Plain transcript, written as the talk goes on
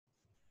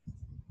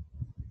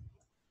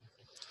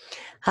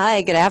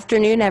Hi, good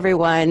afternoon,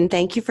 everyone.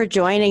 Thank you for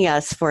joining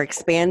us for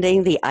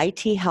expanding the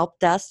IT help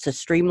desk to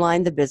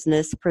streamline the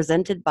business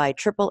presented by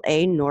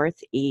AAA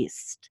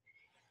Northeast.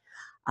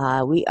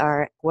 We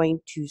are going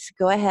to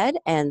go ahead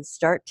and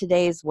start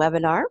today's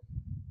webinar.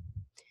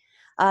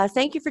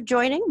 Thank you for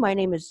joining. My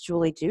name is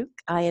Julie Duke.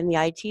 I am the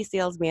IT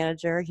sales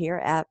manager here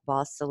at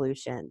Boss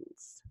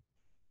Solutions.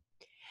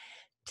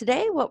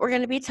 Today, what we're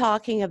going to be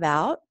talking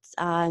about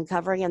and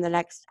covering in the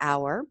next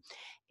hour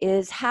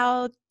is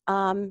how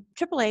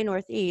AAA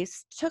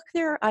Northeast took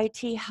their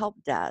IT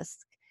help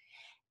desk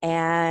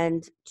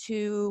and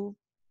to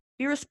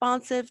be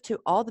responsive to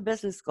all the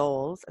business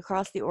goals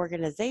across the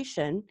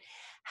organization,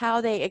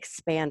 how they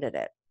expanded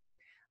it.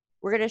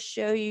 We're going to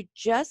show you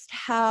just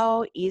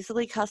how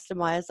easily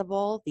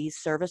customizable these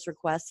service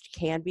requests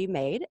can be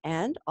made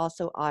and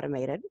also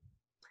automated.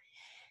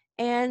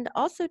 And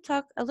also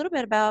talk a little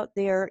bit about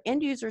their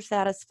end user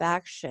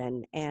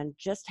satisfaction and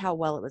just how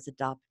well it was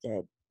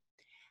adopted.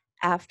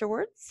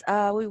 Afterwards,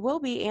 we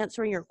will be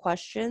answering your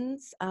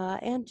questions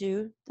and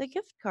do the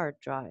gift card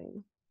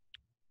drawing.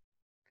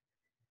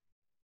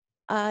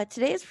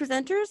 Today's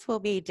presenters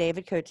will be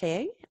David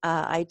Coté,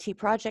 IT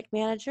Project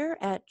Manager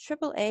at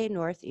AAA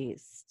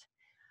Northeast.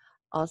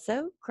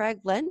 Also, Craig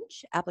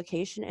Lynch,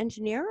 Application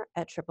Engineer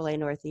at AAA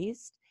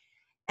Northeast.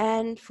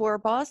 And for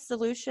Boss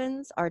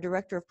Solutions, our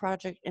Director of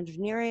Project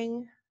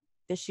Engineering,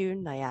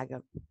 Vishu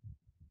Nayaga.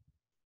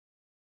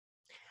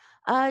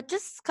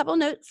 Just a couple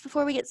notes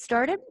before we get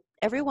started.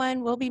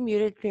 Everyone will be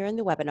muted during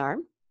the webinar.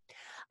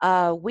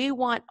 We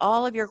want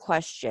all of your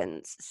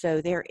questions.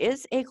 So there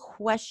is a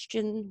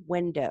question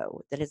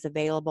window that is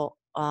available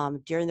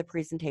during the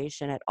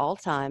presentation at all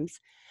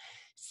times.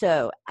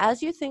 So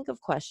as you think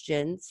of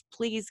questions,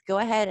 please go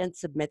ahead and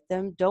submit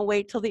them. Don't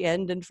wait till the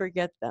end and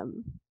forget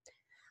them.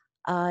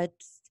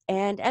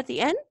 And at the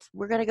end,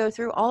 we're going to go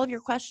through all of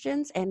your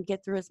questions and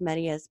get through as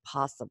many as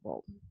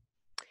possible.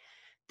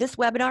 This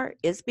webinar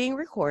is being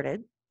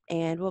recorded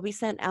and will be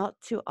sent out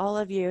to all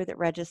of you that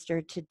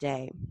registered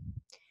today.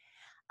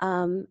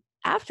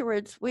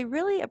 Afterwards, we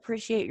really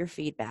appreciate your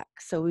feedback.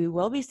 So we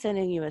will be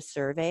sending you a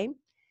survey.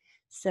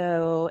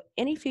 So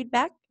any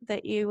feedback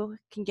that you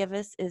can give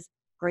us is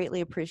greatly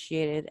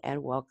appreciated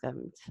and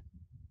welcomed.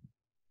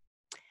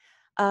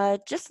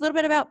 Just a little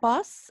bit about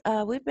Boss.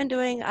 We've been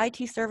doing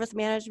IT service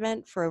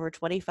management for over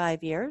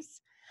 25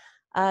 years.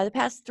 The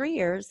past 3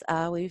 years,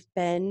 we've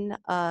been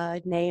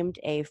named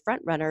a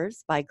front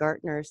runners by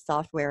Gartner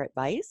Software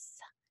Advice.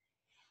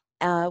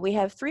 We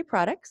have 3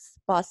 products: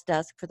 Boss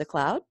Desk for the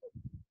cloud,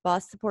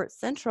 Boss Support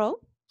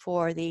Central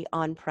for the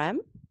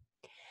on-prem,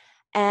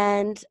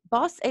 and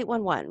Boss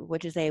 811,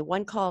 which is a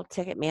one-call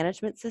ticket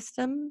management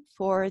system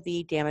for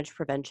the damage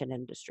prevention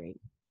industry.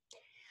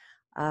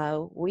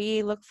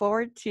 We look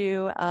forward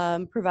to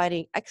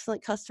providing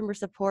excellent customer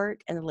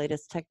support and the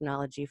latest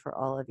technology for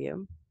all of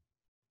you.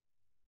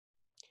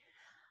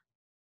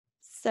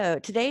 So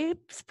today's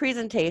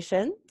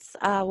presentations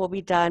will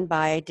be done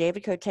by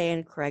David Coté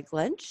and Craig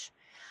Lynch.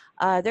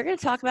 They're going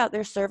to talk about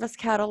their service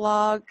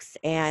catalogs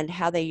and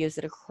how they use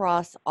it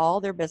across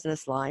all their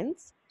business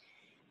lines.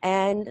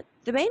 And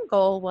the main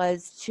goal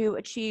was to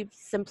achieve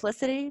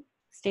simplicity,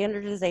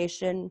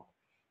 standardization,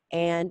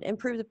 and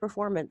improve the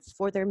performance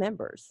for their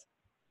members.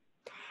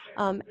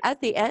 At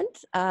the end,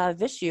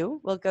 Vishu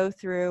will go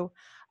through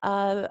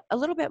a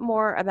little bit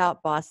more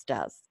about Boss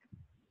Desk.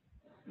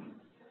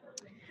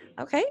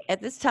 Okay,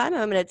 at this time,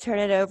 I'm going to turn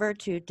it over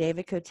to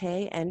David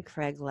Coté and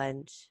Craig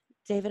Lynch.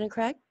 David and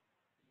Craig?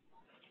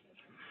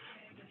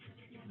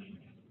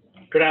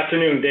 Good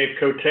afternoon, Dave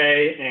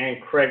Coté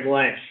and Craig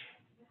Lynch.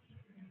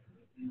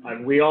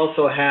 We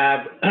also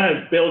have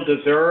Bill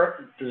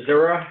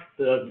Desura,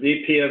 the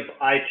VP of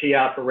IT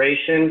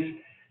Operations.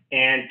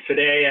 And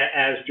today,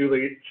 as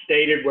Julie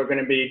stated, we're going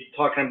to be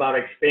talking about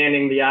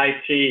expanding the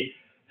IT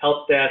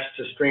help desk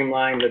to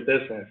streamline the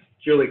business.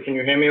 Julie, can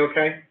you hear me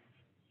okay?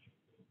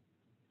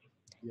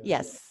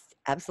 Yes,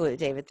 absolutely,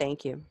 David.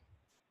 Thank you.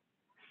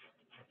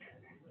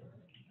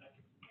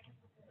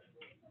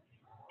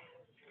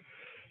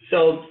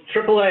 So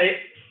AAA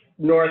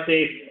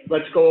Northeast,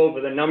 let's go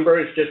over the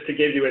numbers just to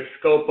give you a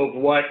scope of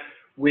what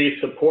we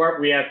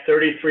support. We have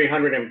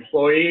 3,300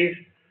 employees.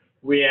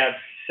 We have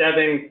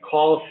 7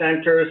 call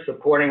centers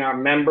supporting our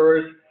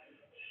members,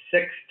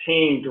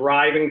 16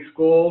 driving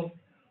schools,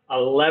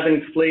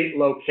 11 fleet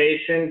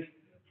locations,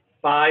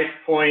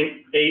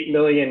 5.8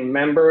 million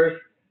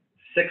members,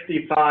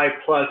 65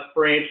 plus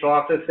branch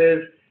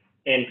offices,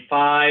 and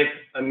 5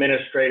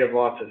 administrative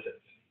offices.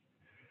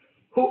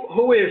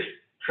 Who is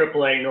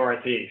AAA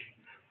Northeast?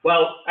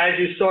 Well, as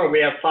you saw, we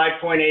have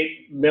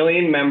 5.8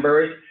 million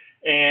members,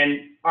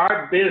 and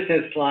our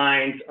business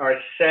lines are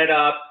set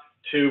up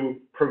to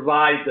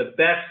provide the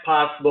best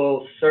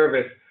possible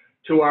service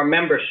to our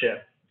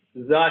membership.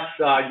 Thus,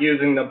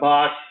 using the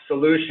Boss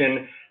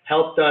solution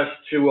helped us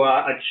to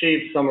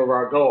achieve some of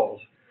our goals.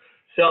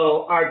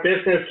 So our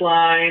business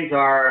lines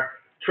are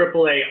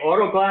AAA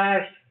Auto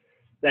Glass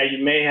that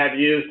you may have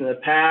used in the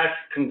past,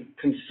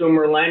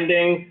 consumer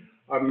lending,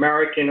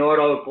 American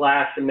Auto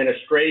Glass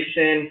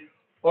Administration,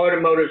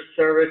 automotive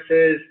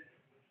services,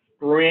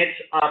 branch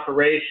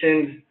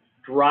operations,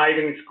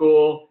 driving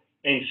school,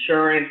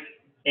 insurance,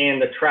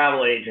 and the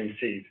travel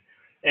agencies.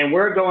 And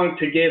we're going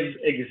to give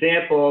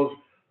examples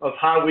of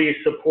how we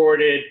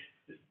supported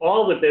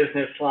all the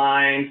business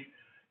lines,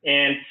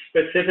 and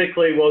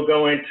specifically we'll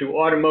go into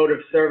automotive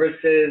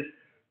services,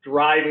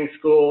 driving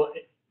school,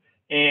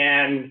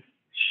 and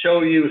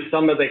show you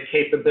some of the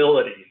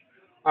capabilities.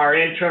 Our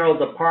internal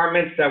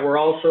departments that we're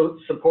also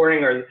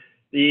supporting are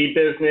the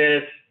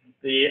e-business,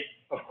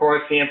 of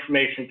course, the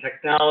information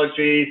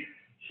technology,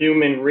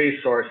 human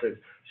resources.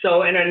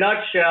 So in a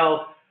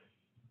nutshell,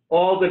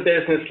 all the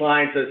business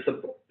lines are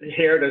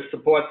here to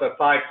support the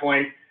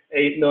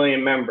 5.8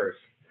 million members.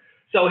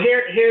 So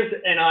here's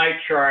an eye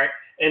chart,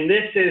 and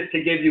this is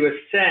to give you a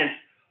sense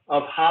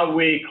of how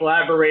we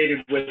collaborated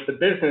with the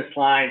business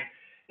line.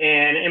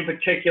 And in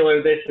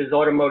particular, this is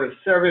automotive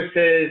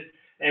services,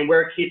 and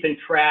we're keeping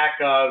track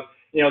of,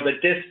 the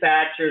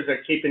dispatchers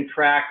are keeping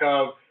track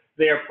of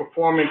their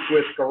performance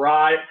with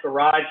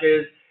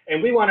garages,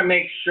 and we want to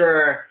make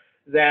sure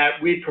that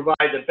we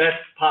provide the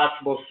best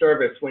possible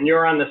service. When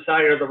you're on the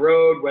side of the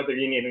road, whether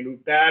you need a new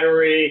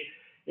battery,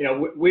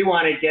 we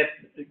want to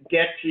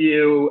get to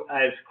you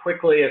as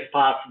quickly as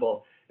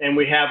possible, and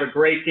we have a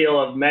great deal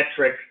of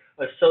metrics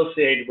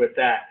associated with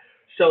that.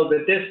 So the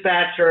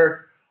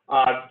dispatcher,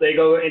 they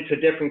go into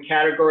different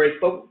categories,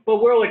 but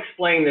we'll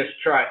explain this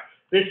chart.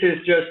 This is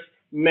just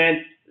meant,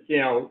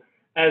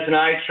 as an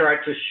eye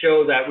chart to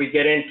show that we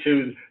get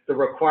into the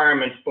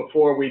requirements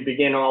before we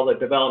begin all the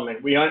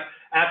development. We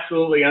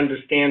absolutely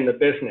understand the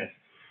business.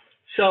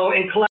 So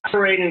in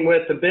collaborating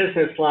with the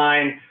business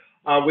line,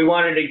 we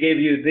wanted to give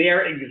you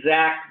their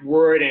exact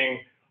wording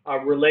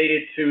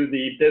related to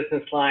the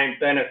business line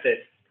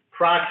benefits.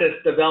 Process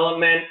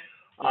development,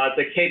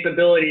 the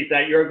capabilities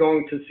that you're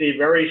going to see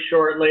very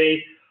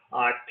shortly,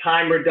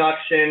 time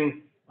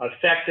reduction,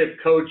 effective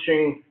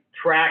coaching,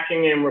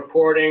 tracking and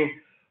reporting,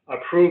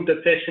 approved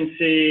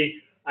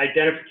efficiency,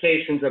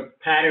 identifications of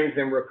patterns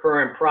and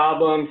recurrent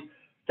problems,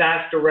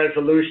 faster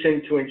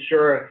resolution to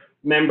ensure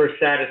member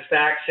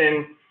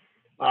satisfaction,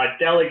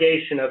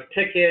 delegation of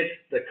tickets,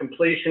 the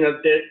completion of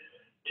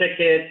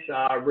tickets,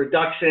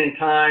 reduction in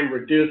time,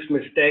 reduced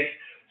mistakes.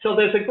 So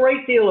there's a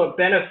great deal of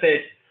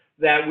benefit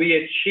that we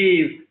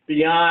achieve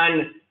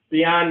beyond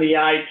the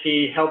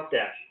IT help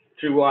desk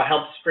to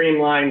help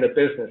streamline the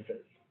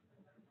businesses.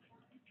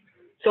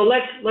 So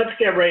let's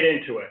get right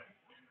into it.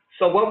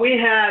 So what we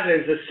have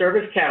is a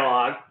service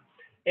catalog,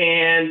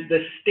 and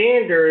the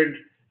standard,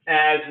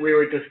 as we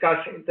were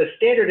discussing, the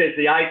standard is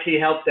the IT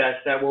help desk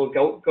that we'll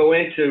go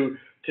into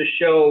to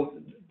show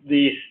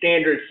the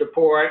standard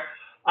support.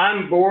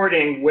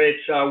 Onboarding, which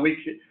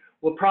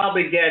we'll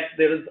probably get,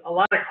 there's a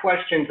lot of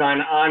questions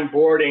on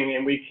onboarding,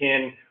 and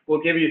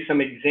we'll give you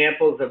some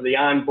examples of the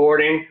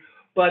onboarding.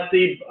 But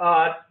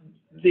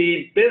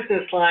the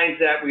business lines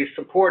that we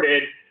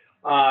supported,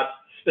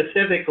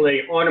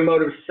 specifically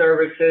automotive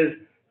services,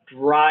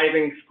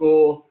 driving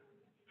school,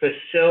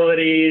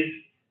 facilities,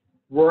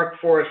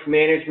 workforce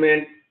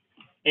management,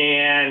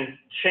 and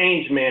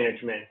change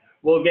management.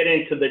 We'll get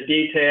into the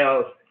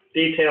details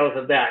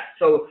of that.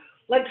 So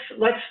let's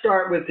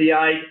start with the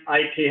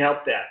IT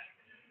help desk.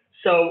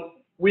 So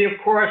we, of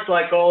course,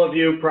 like all of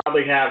you,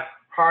 probably have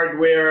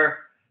hardware,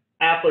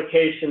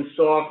 application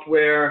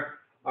software,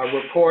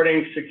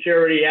 reporting,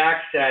 security,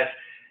 access,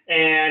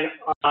 and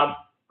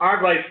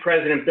our Vice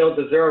President, Bill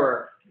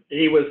Deserver,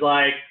 he was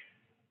like,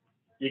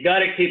 you got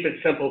to keep it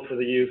simple for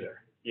the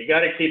user. You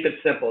got to keep it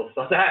simple.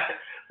 So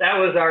that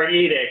was our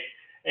edict,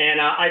 and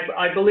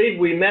I believe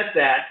we met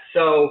that.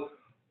 So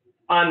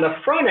on the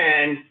front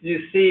end, you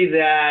see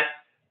that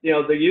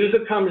the user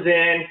comes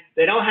in,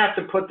 they don't have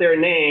to put their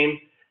name.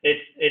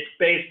 It's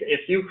based,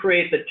 if you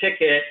create the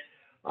ticket,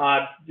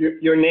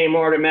 your name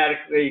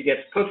automatically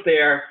gets put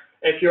there.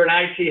 If you're an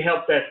IT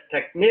help desk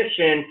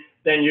technician,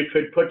 then you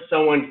could put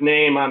someone's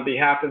name on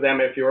behalf of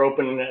them if you're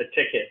opening a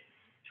ticket.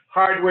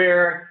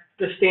 Hardware,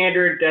 the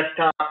standard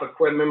desktop,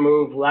 equipment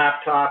move,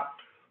 laptop,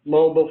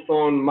 mobile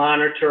phone,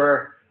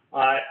 monitor,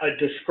 a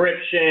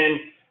description,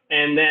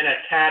 and then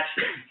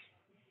attachments,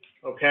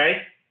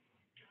 okay?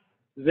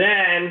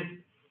 Then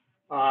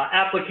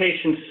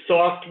application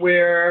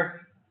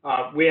software,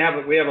 we have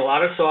a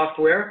lot of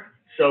software.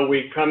 So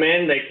we come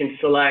in, they can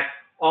select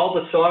all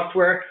the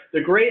software.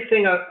 The great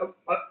thing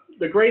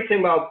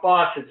about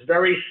BOSS, it's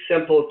very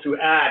simple to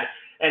add.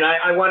 And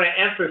I want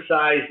to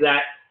emphasize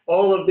that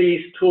all of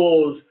these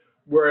tools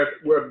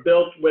were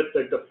built with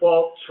the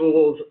default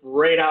tools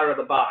right out of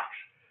the box.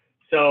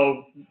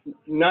 So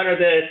none of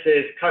this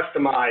is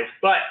customized,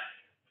 but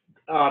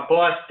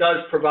BOSS does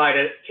provide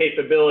a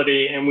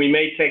capability, and we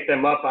may take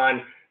them up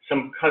on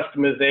some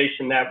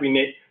customization that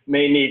we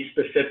may need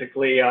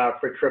specifically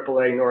for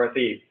AAA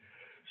Northeast.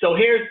 So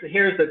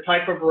here's the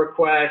type of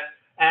request,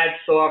 add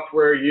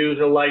software,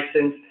 user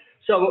license.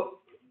 So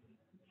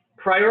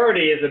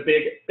priority is a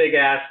big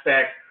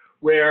aspect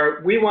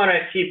where we want to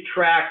keep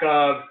track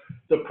of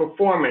the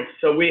performance.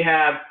 So we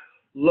have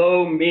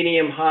low,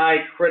 medium,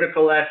 high,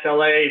 critical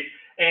SLAs.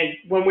 And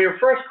when we were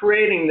first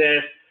creating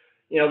this,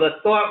 the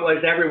thought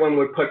was everyone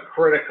would put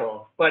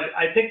critical, but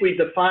I think we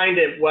defined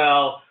it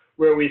well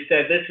where we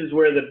said this is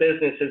where the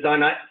business is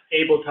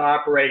unable to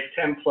operate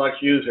 10 plus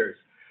users.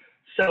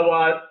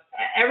 So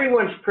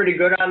everyone's pretty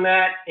good on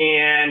that,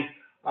 and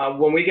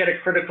when we get a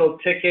critical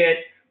ticket,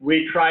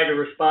 we try to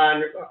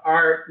respond.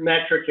 Our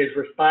metric is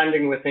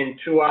responding within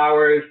 2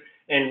 hours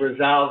and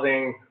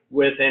resolving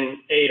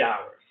within 8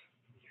 hours.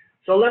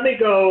 So let me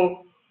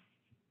go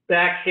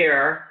back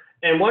here,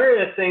 and one of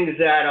the things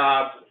that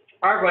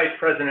our vice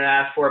president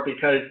asked for,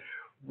 because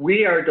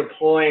we are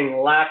deploying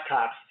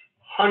laptops,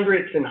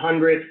 hundreds and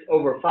hundreds,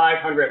 over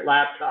 500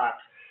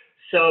 laptops.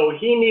 So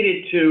he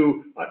needs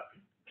to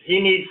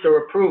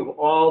approve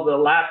all the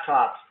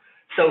laptops.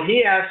 So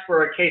he asked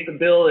for a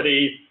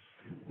capability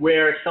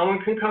where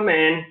someone can come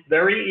in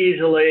very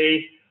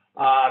easily,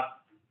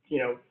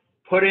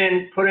 put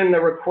in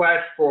the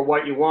request for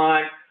what you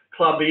want,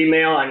 club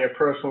email on your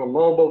personal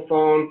mobile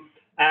phone,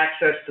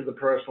 access to the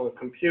personal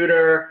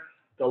computer,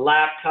 the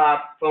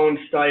laptop, phone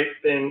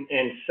stipend,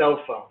 and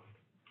cell phone.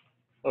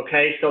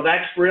 Okay, so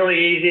that's really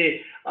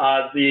easy.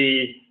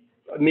 The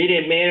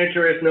immediate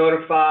manager is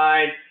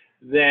notified,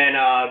 then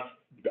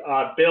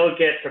Bill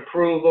gets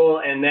approval,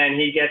 and then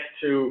he gets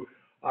to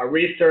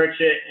research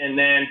it and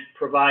then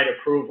provide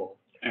approval.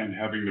 And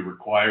having the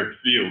required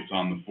fields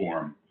on the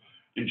form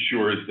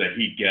ensures that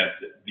he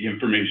gets the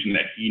information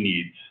that he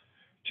needs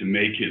to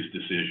make his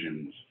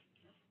decisions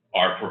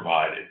are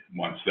provided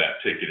once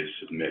that ticket is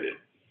submitted.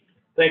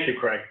 Thank you,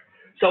 Craig.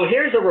 So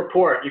here's a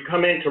report. You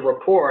come into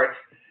reports,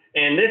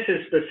 and this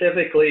is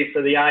specifically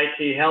for the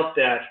IT help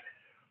desk,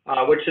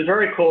 which is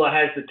very cool. It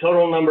has the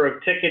total number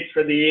of tickets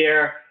for the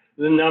year,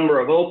 the number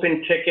of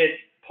open tickets,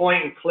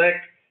 point and click.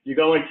 You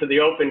go into the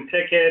open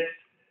tickets,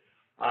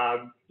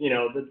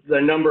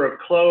 the number of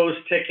closed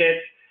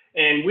tickets,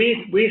 and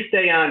we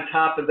stay on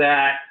top of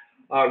that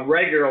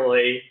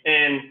regularly.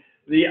 And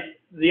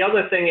the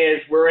other thing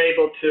is we're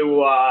able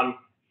to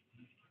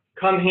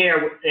come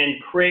here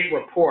and create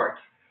reports.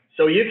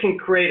 So you can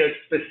create a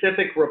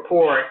specific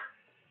report,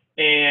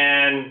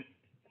 and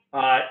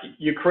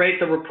you create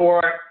the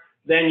report,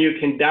 then you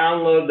can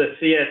download the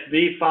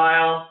CSV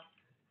file.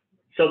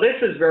 So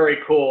this is very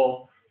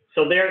cool.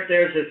 So there's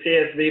a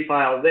CSV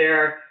file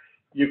there.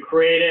 You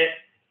create it,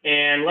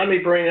 and let me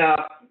bring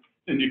up.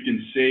 And you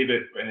can save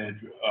it and,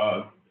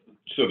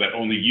 so that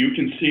only you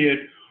can see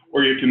it,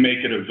 or you can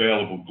make it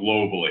available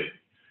globally.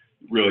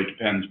 It really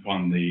depends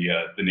upon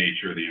the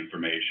nature of the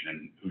information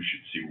and who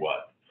should see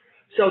what.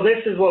 So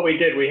this is what we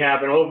did. We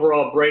have an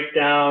overall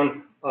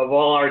breakdown of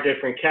all our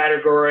different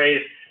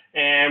categories,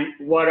 and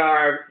what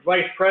our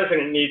vice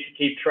president needs to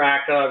keep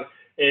track of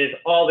is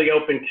all the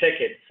open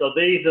tickets. So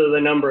these are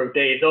the number of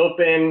days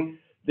open.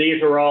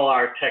 These are all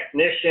our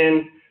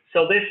technicians.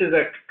 So this is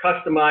a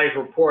customized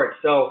report.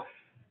 So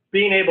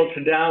being able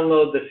to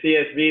download the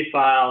CSV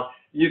file,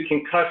 you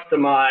can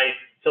customize.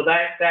 So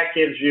that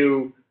gives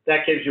you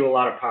a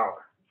lot of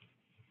power.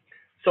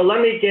 So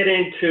let me get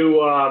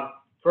into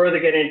further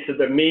get into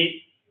the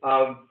meat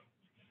of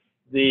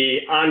the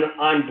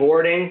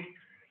onboarding.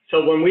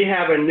 So when we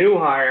have a new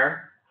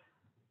hire,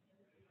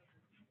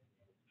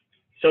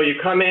 so you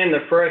come in,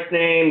 the first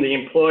name, the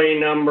employee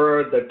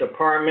number, the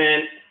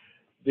department,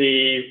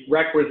 the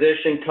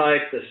requisition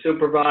type, the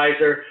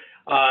supervisor,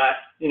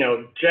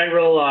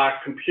 general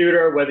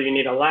computer, whether you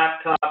need a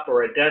laptop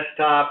or a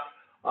desktop,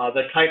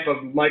 the type of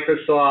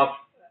Microsoft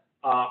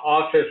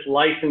Office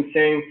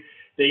licensing,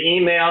 the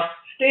email,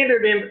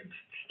 standard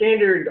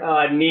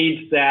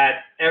needs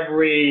that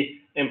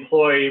every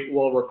employee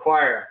will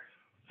require.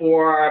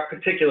 For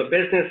particular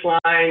business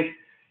lines,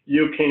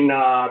 you can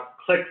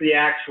click the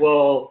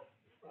actual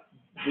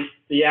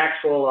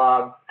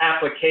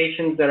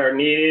applications that are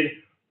needed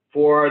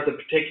for the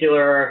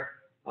particular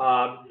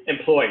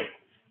employee.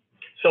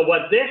 So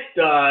what this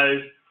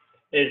does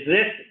is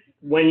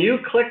when you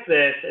click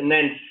this and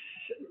then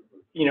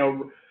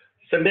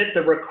submit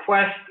the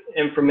request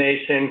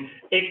information,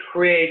 it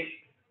creates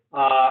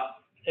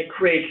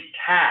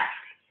tasks.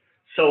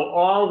 So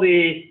all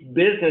the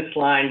business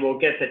line will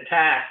get the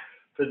task.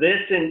 For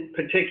this in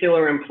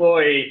particular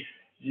employee,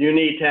 you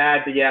need to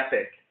add the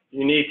Epic.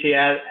 You need to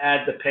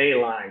add the pay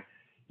line.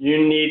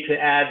 You need to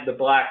add the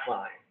black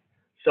line.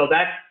 So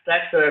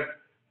that's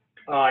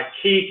a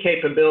key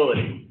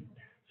capability.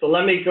 So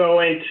let me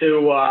go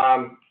into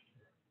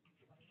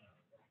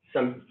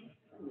let me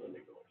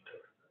go to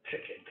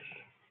tickets.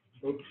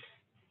 Oops.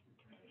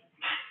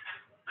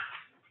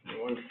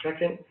 1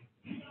 second.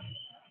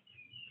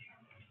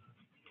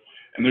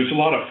 And there's a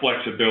lot of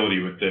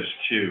flexibility with this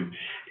too.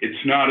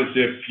 It's not as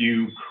if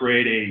you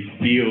create a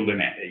field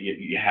and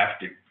you have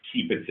to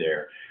keep it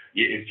there.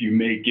 If you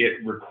make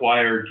it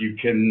required, you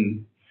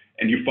can,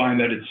 and you find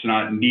that it's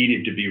not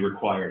needed to be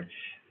required,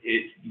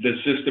 the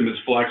system is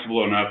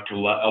flexible enough to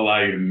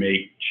allow you to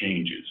make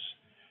changes.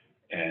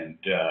 And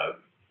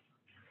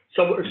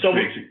so it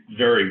makes it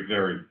very,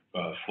 very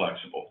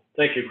flexible.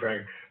 Thank you,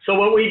 Craig. So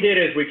what we did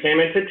is we came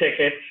into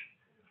tickets,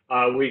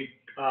 we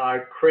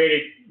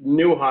created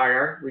new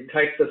hire, we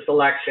typed the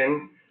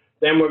selection,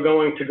 then we're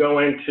going to go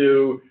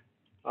into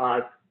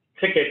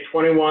ticket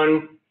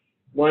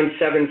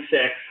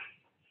 21176,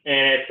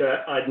 and it's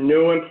a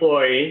new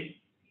employee.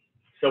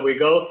 So we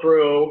go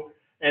through,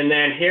 and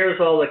then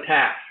here's all the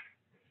tasks.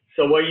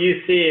 So what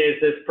you see is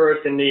this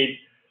person needs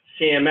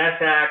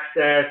CMS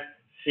access,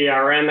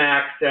 CRM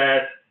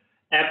access,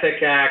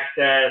 Epic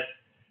access.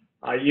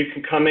 You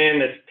can come in,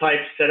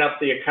 type, set up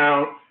the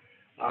account,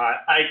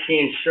 IT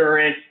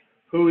insurance,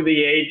 who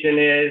the agent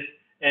is,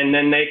 and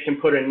then they can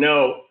put a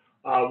note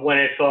when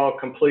it's all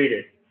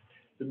completed.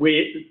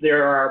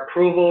 There are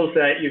approvals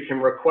that you can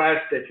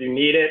request if you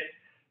need it.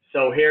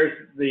 So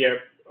here's the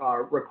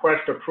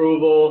request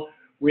approval.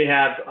 We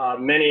have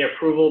many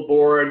approval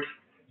boards,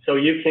 so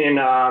you can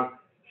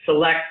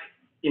select,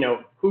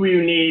 who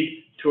you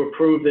need to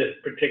approve this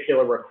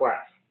particular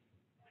request.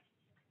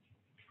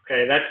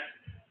 Okay, that's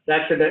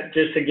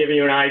just to give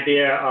you an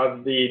idea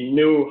of the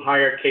new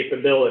hire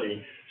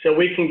capability. So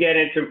we can get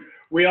into.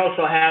 We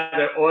also have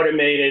it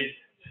automated,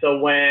 so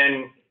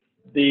when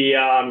the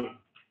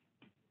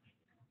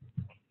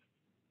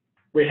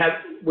we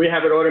have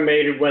it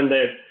automated when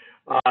the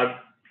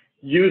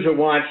user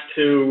wants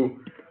to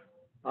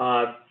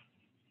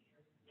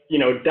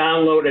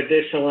download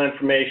additional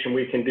information,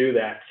 we can do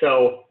that.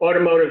 So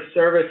automotive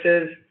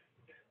services,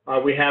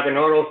 we have an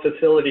auto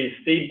facilities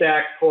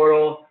feedback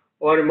portal,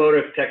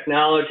 automotive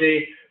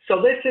technology.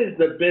 So this is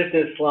the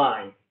business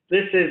line.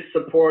 This is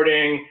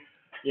supporting,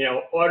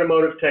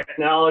 automotive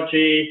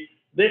technology.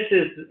 This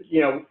is,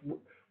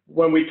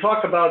 when we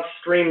talk about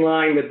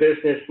streamlining the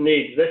business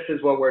needs, this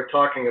is what we're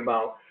talking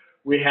about.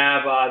 We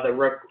have the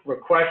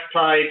request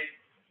type.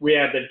 We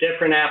have the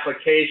different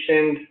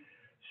applications.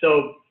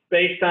 So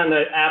based on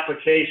the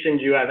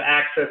applications, you have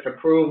access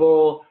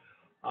approval,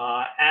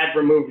 add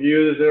remove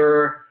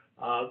user,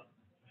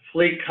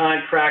 fleet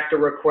contractor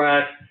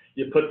request.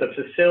 You put the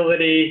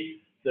facility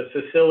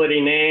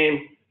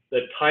name,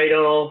 the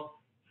title,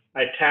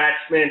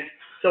 attachment.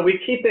 So we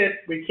keep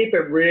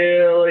it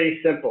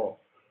really simple.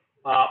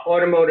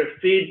 Automotive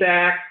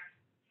feedback,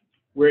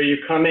 where you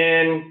come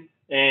in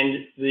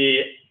and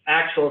the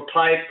actual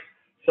type.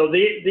 So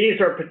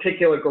these are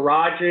particular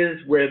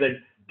garages where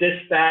the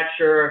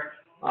dispatcher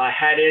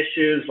had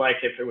issues, like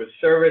if it was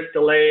service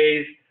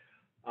delays.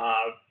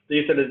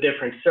 These are the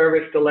different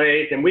service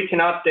delays, and we can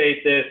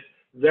update this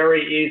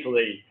very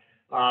easily.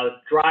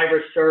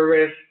 Driver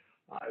service,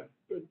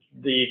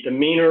 the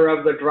demeanor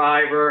of the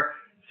driver.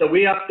 So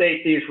we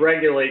update these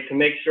regularly to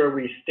make sure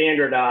we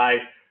standardize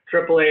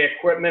AAA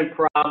equipment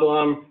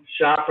problem,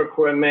 shop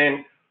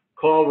equipment,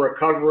 call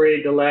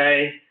recovery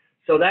delay.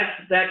 So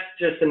that's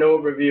just an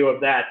overview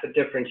of that, the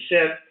different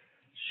shifts,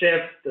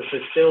 the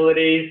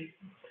facilities.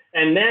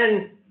 And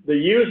then the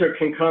user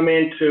can come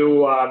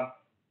into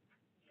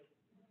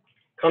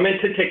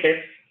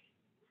tickets.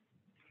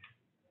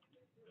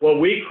 What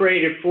we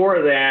created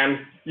for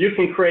them, you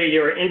can create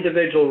your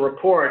individual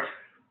reports,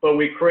 but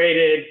we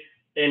created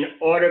an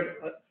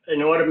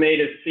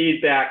automated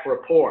feedback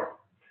report.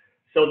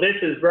 So this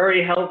is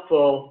very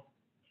helpful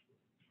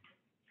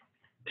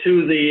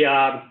to the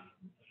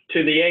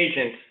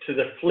agents, to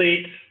the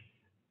fleets,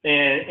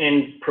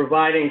 and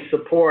providing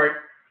support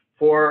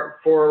for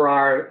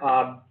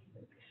our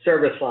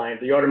service line,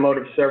 the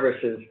automotive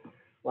services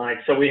line.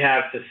 So we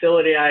have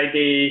facility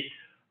ID,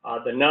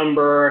 the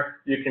number.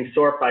 You can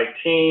sort by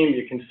team.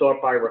 You can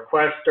sort by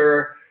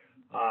requester.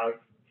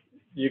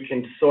 You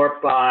can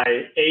sort by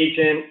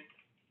agent.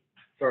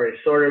 Sorry,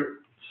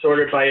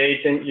 sorted by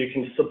agent. You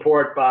can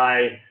support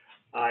by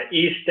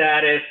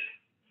e-status.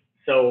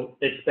 So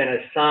it's been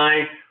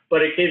assigned,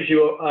 but it gives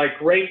you a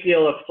great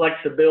deal of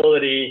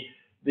flexibility,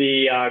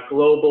 the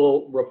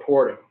global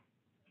reporting.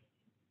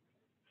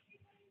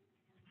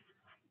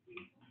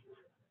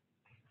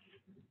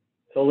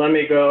 So let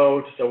me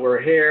go, so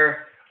we're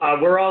here.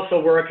 We're also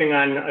working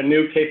on a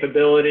new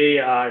capability,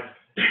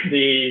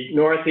 the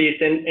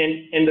Northeast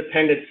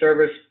Independent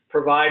Service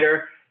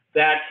Provider.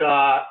 That's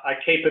a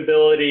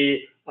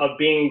capability of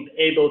being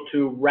able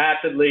to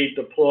rapidly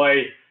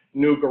deploy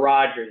new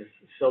garages.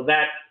 So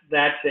that's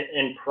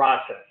in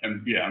process.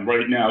 And yeah,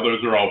 right now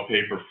those are all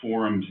paper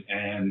forms,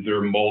 and there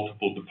are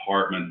multiple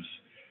departments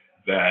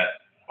that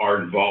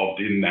are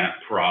involved in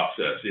that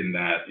process, in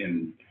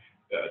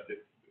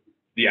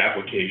the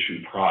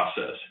application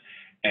process.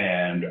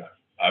 And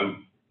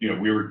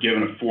we were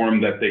given a form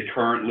that they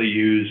currently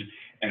use,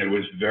 and it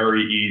was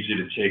very easy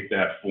to take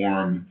that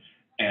form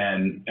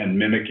and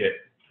mimic it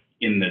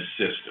in this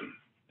system.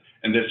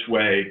 And this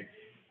way,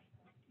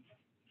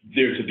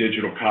 there's a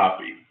digital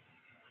copy.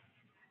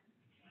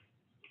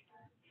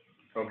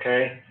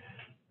 Okay.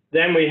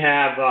 Then we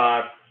have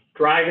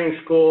driving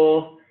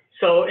school.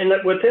 So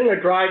within the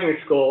driving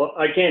school,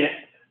 again,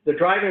 the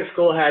driving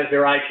school has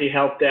their IT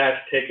help desk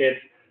tickets.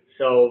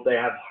 So they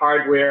have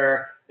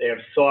hardware, they have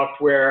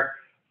software,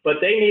 but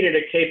they needed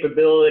a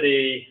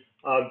capability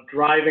of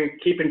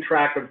keeping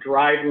track of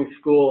driving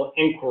school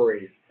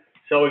inquiries.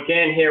 So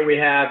again, here we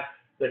have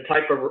the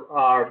type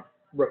of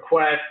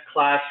request,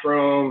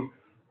 classroom,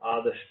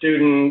 the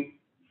student,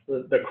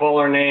 the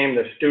caller name,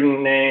 the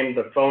student name,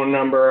 the phone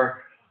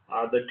number,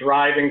 the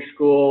driving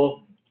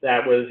school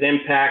that was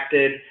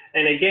impacted.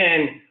 And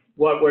again,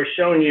 what we're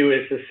showing you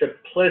is the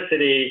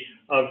simplicity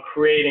of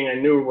creating a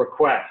new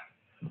request.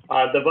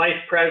 The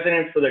vice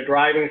president for the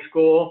driving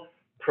school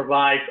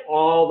provides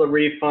all the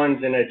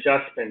refunds and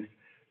adjustments.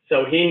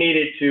 So he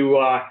needed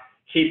to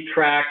keep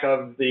track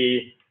of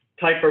the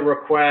type of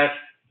request,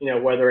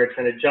 whether it's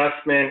an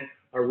adjustment,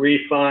 a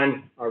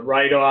refund, a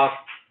write-off,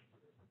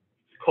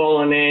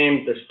 caller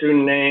name, the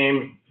student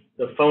name,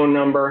 the phone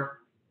number.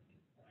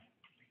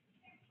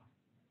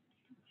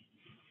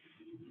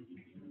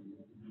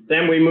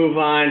 Then we move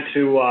on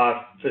to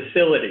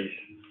facilities.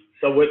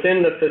 So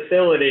within the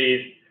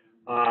facilities,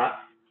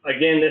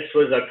 again, this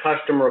was a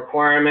custom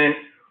requirement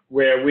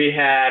where we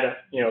had,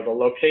 the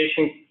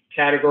location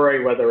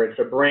category, whether it's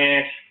a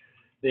branch,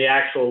 the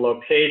actual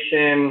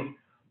location,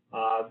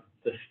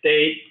 the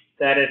state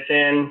that it's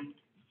in,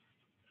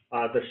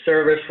 the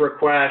service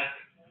request.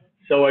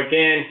 So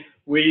again,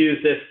 we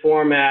use this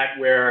format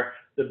where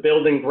the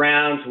building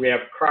grounds, we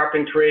have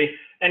carpentry,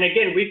 and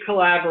again, we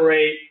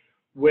collaborate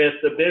with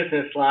the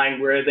business line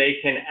where they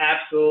can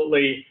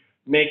absolutely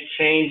make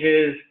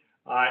changes,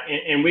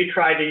 and we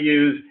try to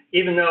use,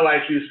 even though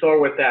as you saw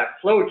with that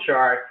flow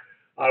chart,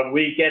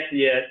 we get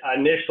the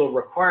initial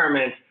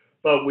requirements,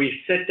 but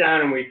we sit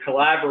down and we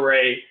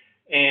collaborate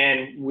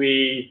and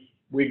we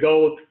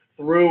go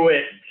through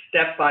it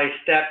step by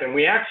step, and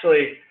we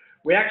actually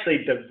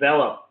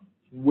develop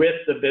with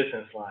the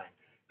business line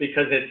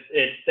because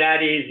it's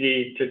that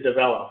easy to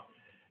develop.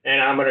 And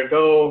I'm gonna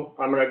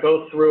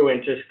go through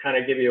and just kind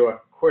of give you a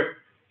quick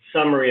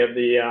summary of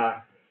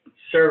the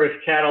service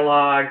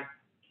catalog,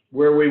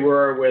 where we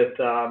were with,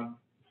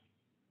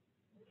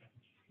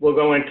 we'll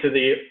go into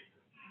the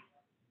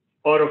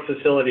auto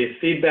facilities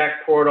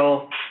feedback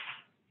portal.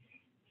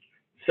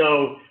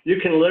 So you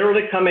can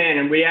literally come in,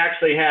 and we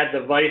actually had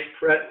the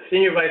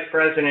senior vice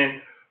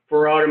president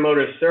for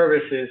automotive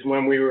services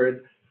when we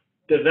were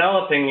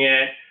developing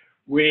it.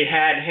 We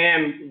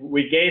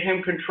gave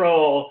him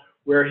control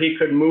where he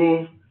could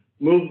move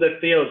the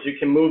fields. You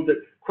can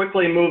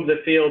quickly move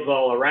the fields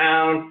all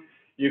around.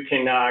 You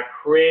can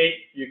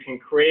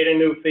create a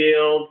new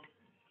field.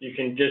 You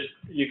can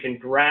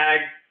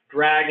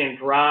drag and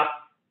drop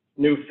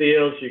new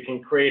fields. You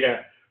can create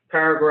a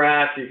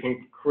paragraph. You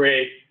can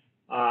create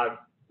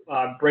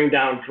bring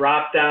down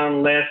drop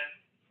down lists.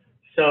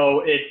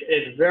 So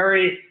it's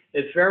very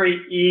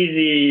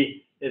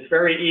easy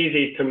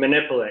to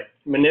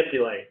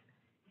manipulate.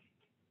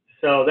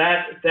 So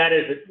that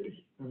is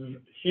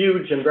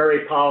huge and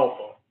very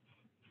powerful.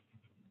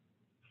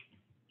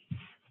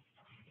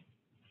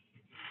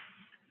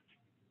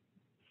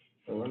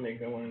 So let me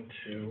go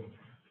into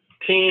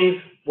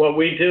teams. What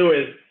we do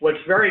is,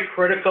 what's very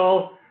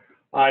critical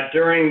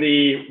during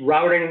the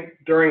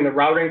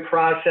routing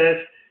process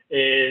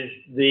is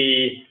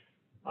the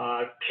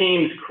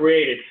teams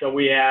created. So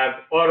we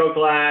have auto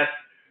glass,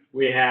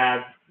 we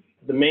have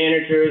the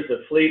managers,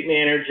 the fleet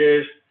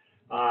managers,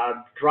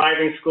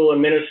 driving school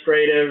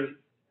administrative,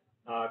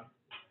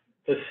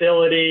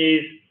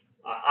 facilities,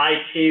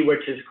 IT,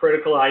 which is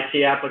critical,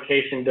 IT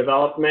application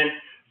development.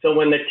 So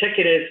when the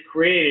ticket is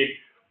created,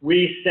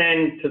 we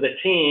send to the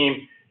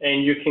team,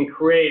 and you can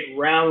create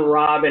round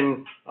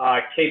robin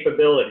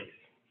capabilities.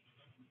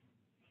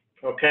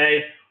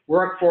 Okay,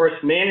 workforce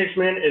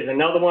management is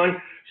another one.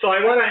 So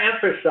I want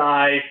to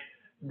emphasize,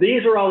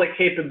 these are all the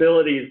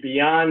capabilities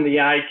beyond the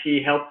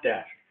IT help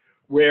desk,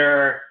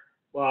 where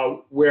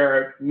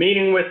we're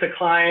meeting with the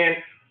client,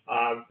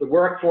 the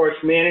workforce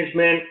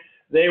management,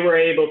 they were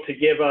able to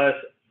give us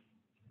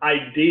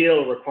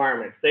ideal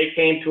requirements. They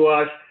came to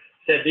us,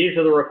 said these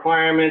are the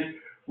requirements.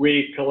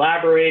 We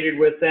collaborated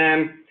with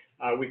them.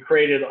 We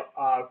created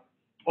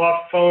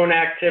off-phone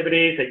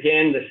activities.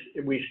 Again,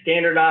 we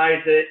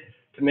standardized it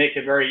to make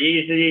it very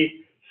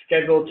easy,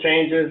 schedule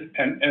changes.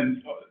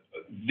 And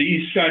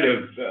these kind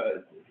of,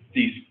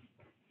 these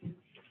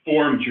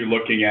forms you're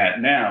looking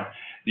at now,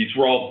 these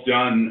were all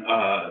done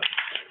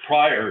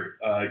prior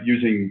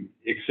using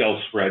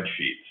Excel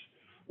spreadsheets,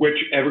 which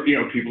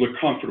people are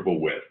comfortable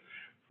with,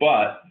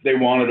 but they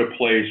wanted a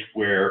place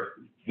where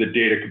the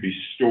data could be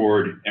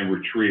stored and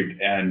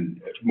retrieved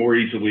and more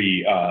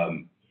easily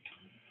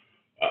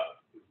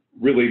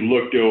really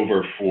looked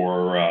over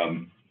for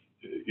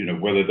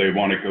whether they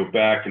want to go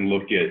back and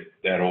look at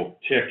that old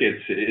ticket.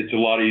 It's a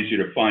lot easier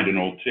to find an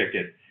old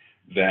ticket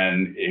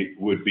than it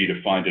would be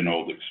to find an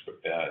old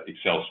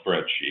Excel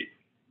spreadsheet.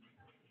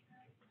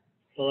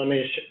 So let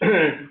me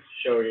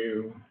show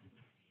you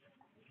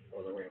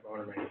the way of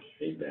automated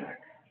feedback.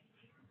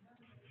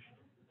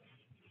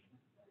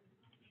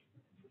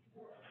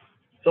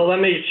 So let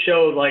me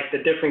show like the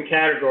different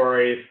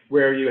categories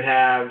where you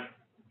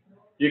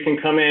can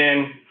come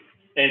in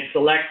and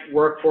select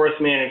workforce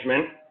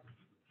management.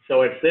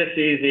 So it's this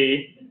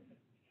easy.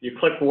 You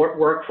click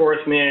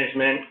workforce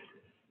management,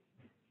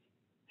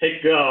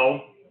 hit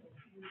go,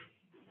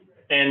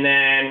 and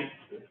then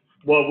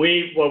what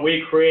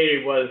we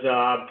created was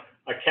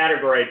a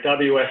category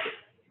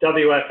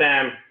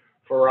WFM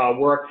for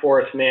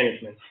workforce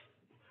management.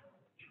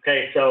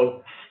 Okay,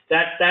 so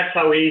that's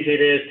how easy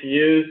it is to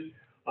use.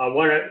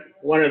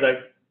 one of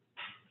the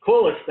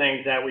coolest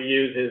things that we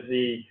use is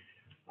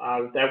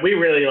that we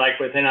really like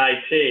within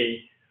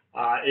IT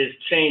is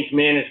change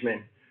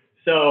management.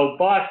 So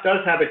BOSS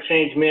does have a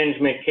change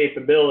management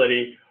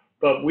capability,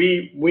 but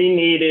we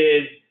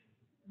needed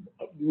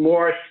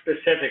more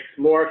specifics,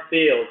 more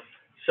fields.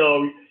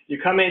 So you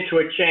come into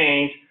a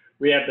change,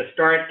 we have the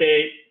start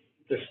date,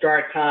 the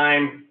start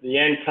time, the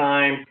end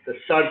time, the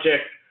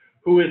subject,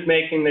 who is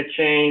making the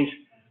change,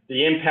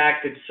 the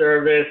impacted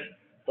service,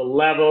 the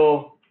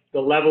level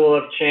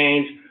of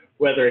change,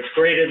 whether it's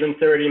greater than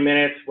 30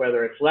 minutes,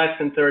 whether it's less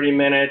than 30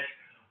 minutes,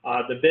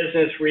 the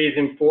business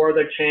reason for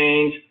the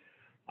change,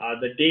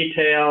 the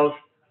details.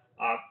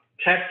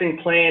 Testing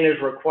plan is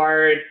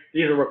required.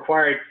 These are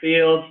required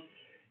fields.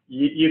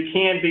 You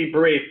can be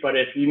brief, but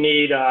if you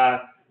need,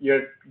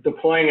 you're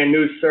deploying a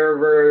new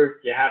server,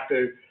 you have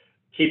to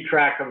keep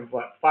track of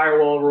what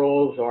firewall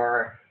rules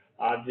or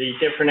the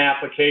different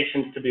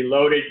applications to be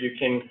loaded. You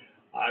can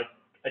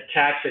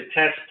attach a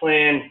test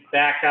plan,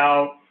 back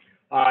out.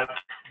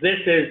 This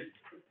is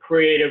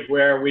creative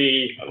where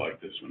we... I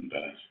like this one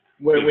best.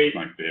 It's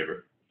my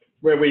favorite.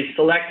 Where we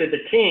selected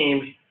the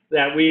teams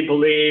that we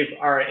believe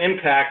are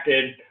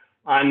impacted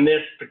on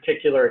this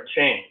particular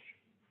change.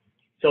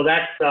 So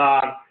that's,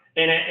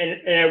 and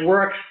it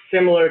works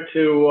similar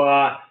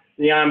to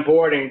the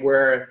onboarding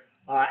where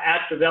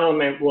app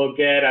development will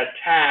get a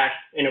task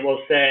and it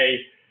will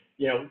say,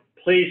 you know,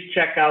 please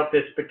check out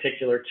this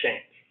particular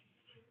change.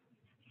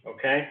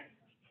 Okay?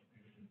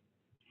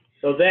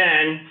 So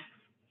then,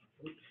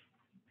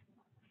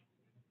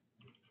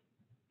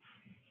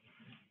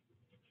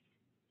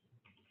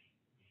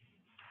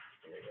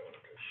 let me go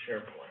into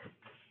SharePoint.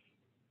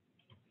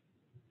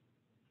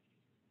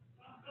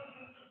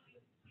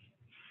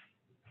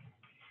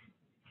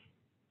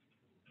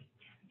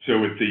 So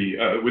with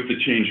the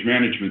change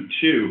management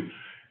too,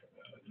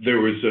 there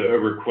was a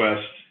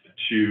request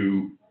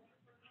to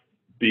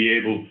be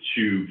able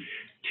to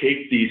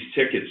take these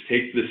tickets,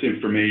 take this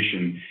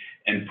information,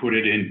 and put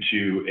it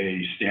into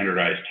a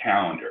standardized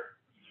calendar,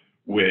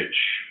 which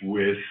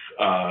with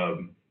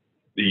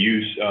the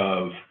use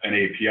of an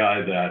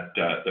API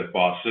that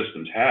BOSS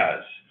Systems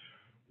has,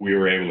 we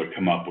were able to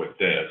come up with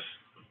this.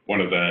 One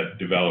of the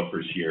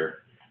developers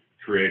here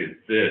created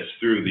this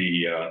through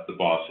the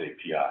BOSS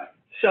API.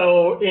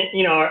 So,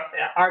 you know,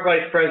 our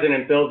Vice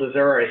President, Bill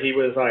Desura, he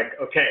was like,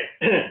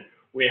 okay,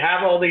 we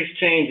have all these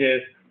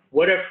changes.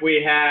 What if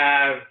we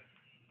have,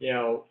 you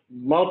know,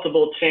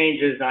 multiple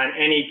changes on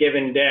any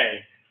given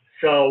day?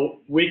 So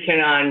we can,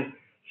 on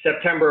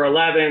September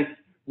 11th,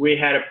 we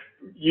had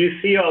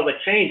you see all the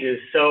changes.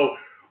 So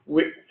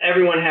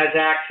everyone has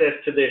access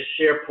to this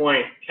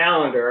SharePoint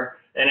calendar.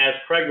 And as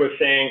Craig was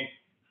saying,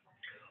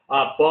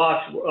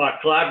 BOSS,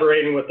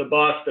 collaborating with the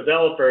BOSS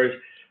developers,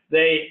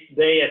 they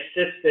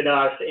assisted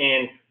us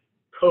in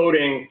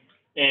coding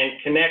and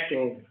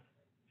connecting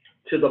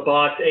to the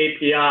BOSS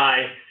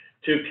API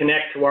to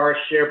connect to our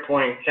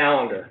SharePoint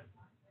calendar.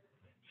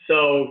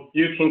 So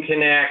you can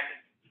connect,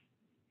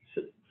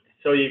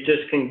 so you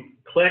just can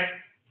click,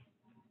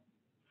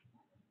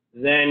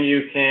 then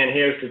you can,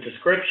 here's the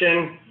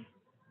description,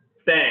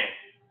 bang,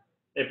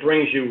 it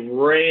brings you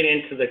right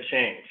into the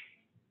change.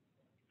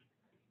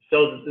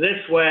 So this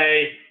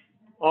way,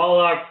 all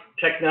our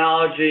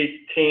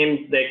technology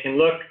teams, they can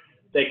look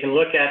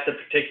at the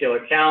particular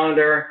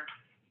calendar,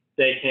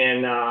 they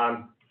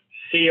can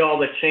see all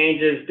the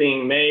changes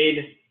being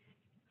made,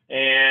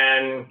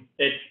 and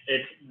it's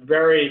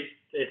very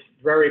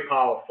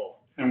powerful.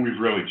 And we've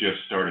really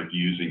just started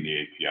using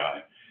the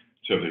API,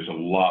 so there's a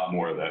lot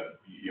more that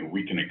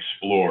we can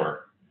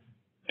explore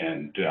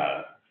and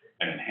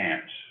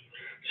enhance.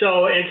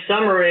 So in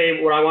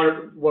summary,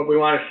 what we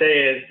want to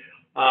say is,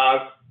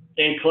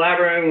 in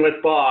collaborating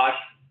with BOSS,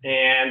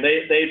 and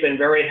they've been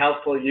very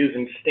helpful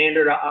using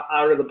standard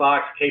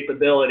out-of-the-box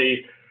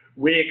capabilities.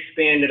 We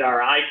expanded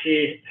our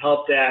IT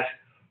help desk,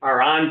 our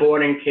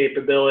onboarding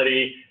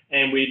capability,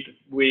 and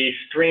we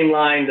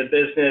streamlined the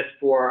business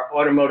for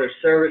automotive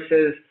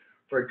services,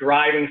 for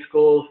driving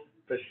schools,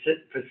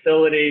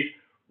 facilities,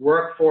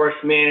 workforce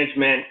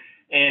management,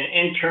 and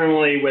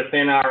internally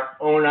within our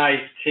own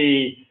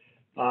IT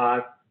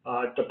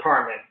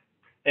department.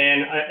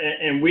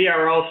 And we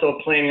are also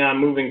planning on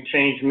moving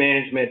change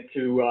management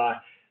to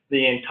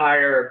the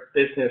entire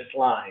business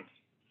line.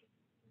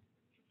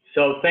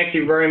 So thank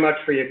you very much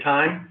for your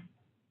time.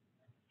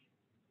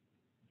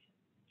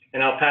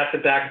 And I'll pass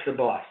it back to the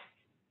boss.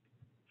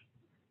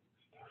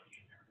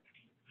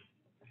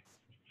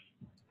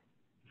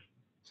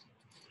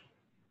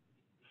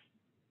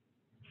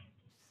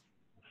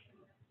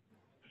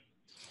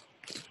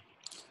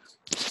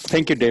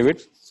 Thank you,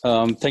 David.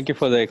 Thank you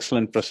for the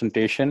excellent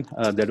presentation.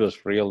 That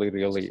was really,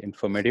 really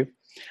informative.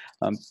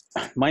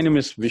 My name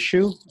is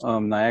Vishu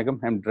Nayagam.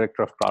 I'm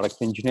Director of Product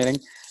Engineering.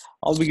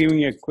 I'll be giving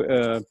you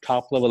a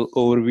top-level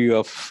overview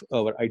of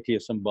our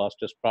ITSM BOSS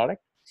Test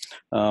product.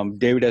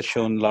 David has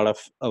shown a lot of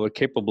our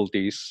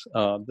capabilities.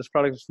 This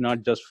product is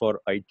not just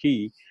for IT.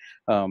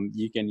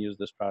 You can use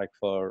this product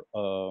for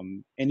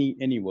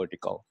any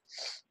vertical.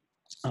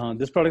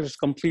 This product is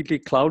completely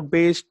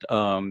cloud-based,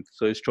 so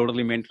it's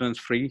totally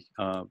maintenance-free,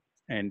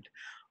 and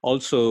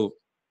also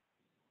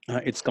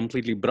it's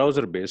completely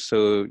browser-based.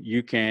 So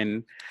you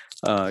can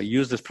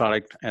use this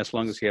product as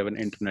long as you have an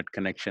internet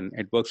connection.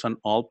 It works on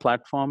all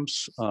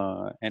platforms,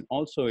 and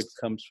also it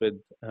comes with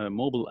a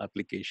mobile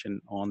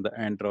application on the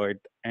Android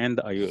and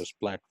the iOS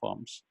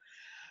platforms.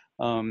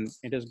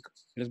 It has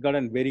got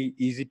a very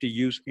easy to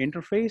use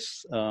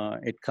interface.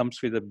 It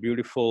comes with a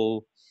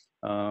beautiful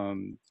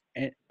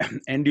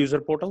end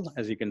user portal.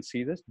 As you can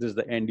see, this is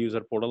the end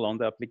user portal on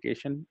the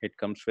application. It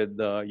comes with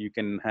you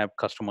can have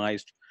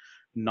customized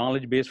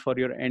knowledge base for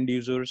your end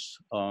users.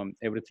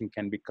 Everything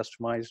can be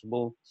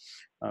customizable.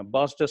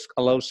 Boss Desk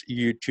allows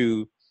you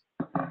to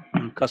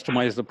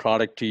customize the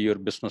product to your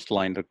business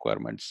line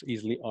requirements,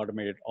 easily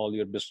automated all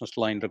your business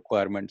line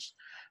requirements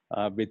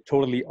with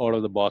totally out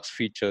of the box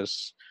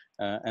features,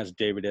 as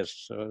David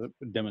has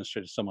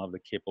demonstrated some of the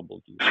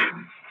capabilities.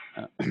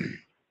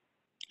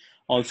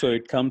 Also,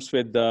 it comes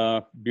with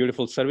the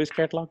beautiful service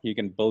catalog. You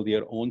can build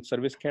your own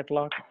service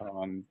catalog.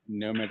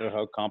 No matter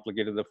how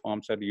complicated the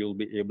forms are, you'll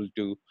be able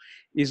to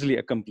easily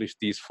accomplish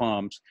these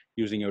forms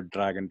using your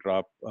drag and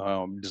drop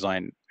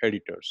design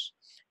editors.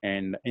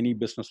 And any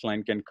business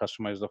line can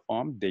customize the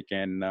form. They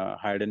can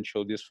hide and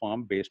show this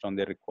form based on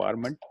their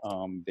requirement.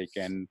 They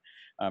can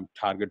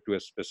target to a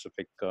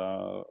specific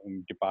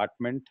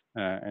department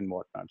and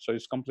whatnot. So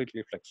it's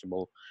completely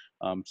flexible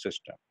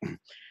system.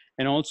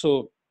 And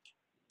also,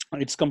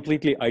 it's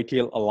completely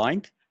ITL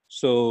aligned.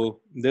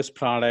 So this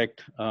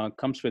product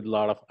comes with a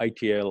lot of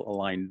ITL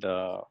aligned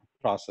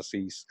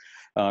processes.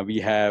 We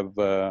have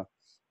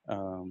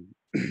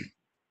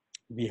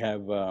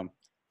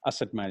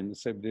asset management,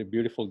 so the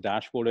beautiful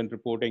dashboard and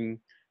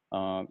reporting.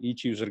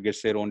 Each user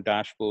gets their own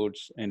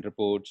dashboards and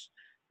reports.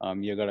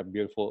 You got a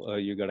beautiful,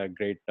 you got a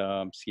great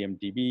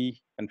CMDB,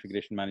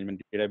 configuration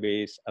management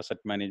database, asset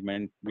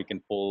management. We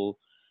can pull.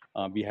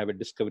 We have a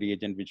discovery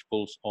agent which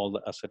pulls all the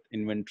asset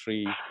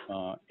inventory.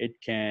 It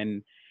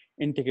can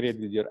integrate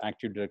with your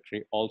Active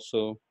Directory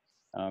also.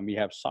 We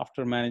have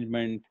software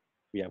management.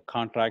 We have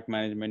contract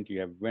management.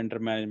 You have vendor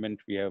management.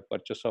 We have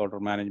purchase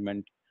order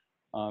management.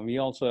 We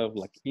also have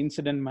like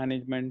incident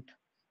management.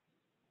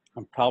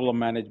 Problem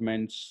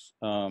management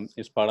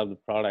is part of the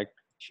product.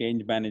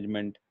 Change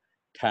management,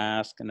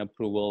 task and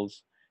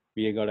approvals.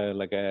 We got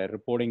like a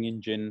reporting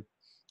engine.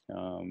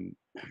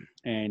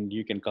 And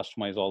you can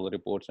customize all the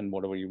reports and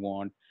whatever you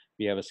want.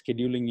 We have a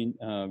scheduling,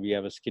 we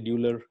have a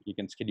scheduler. You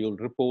can schedule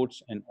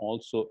reports, and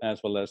also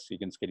as well as you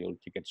can schedule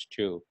tickets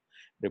too,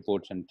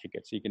 reports and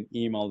tickets. You can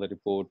email the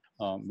report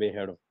way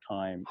ahead of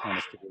time on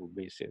a scheduled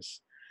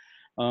basis.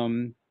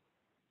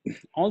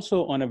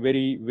 Also on a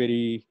very,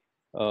 very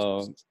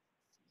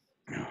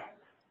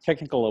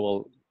technical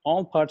level,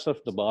 all parts of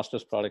the Boss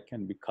Desk product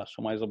can be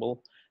customizable.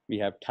 We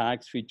have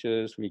tags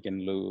features. We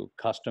can do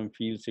custom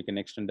fields. You can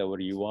extend our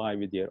UI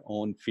with your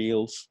own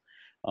fields.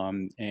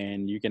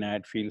 And you can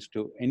add fields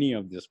to any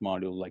of this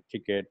module like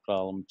ticket,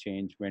 problem,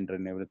 change, vendor,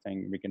 and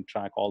everything. We can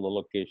track all the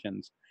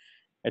locations.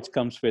 It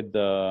comes with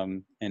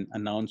an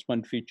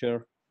announcement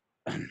feature.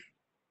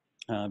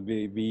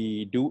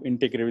 We do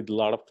integrate with a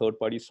lot of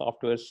third-party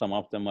software. Some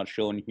of them are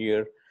shown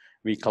here.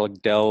 We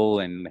collect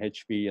Dell and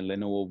HP and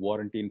Lenovo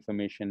warranty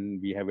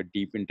information. We have a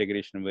deep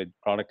integration with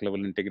product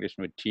level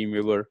integration with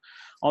TeamViewer.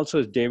 Also,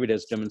 as David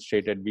has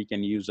demonstrated, we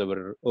can use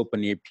our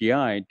open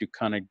API to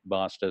connect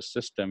Boss Desk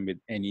system with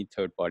any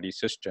third-party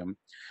system.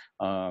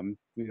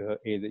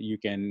 You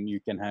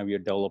can have your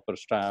developer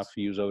staff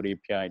use our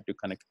API to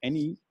connect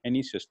any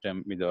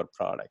system with our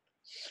product.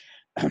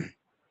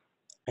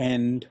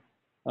 And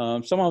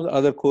some of the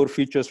other core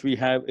features we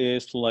have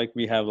is like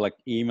we have like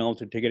email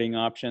to ticketing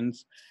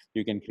options.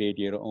 You can create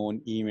your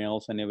own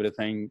emails and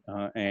everything,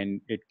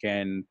 and it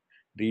can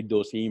read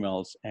those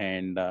emails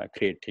and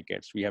create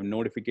tickets. We have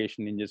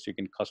notification engines. You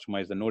can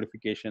customize the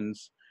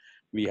notifications.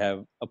 We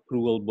have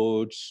approval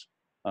boards,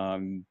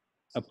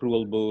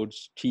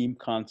 team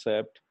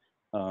concept,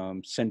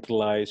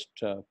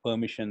 centralized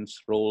permissions,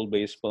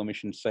 role-based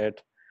permission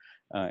set.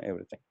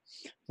 Everything.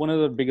 One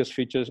of the biggest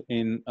features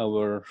in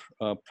our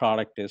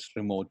product is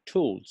remote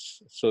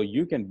tools. So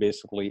you can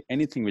basically,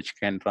 anything which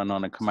can run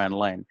on a command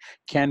line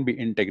can be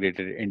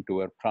integrated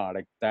into our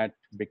product. That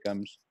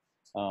becomes,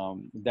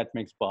 that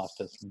makes Boss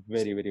Desk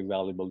very, very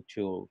valuable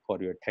tool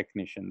for your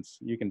technicians.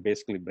 You can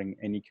basically bring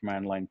any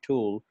command line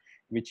tool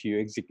which you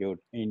execute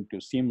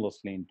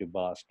seamlessly into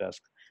Boss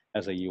Desk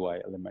as a UI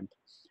element.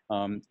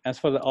 As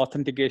for the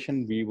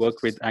authentication, we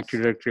work with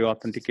Active Directory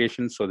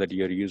authentication so that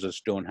your users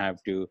don't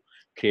have to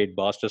create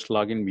Boss Desk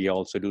login. We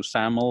also do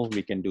SAML.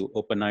 We can do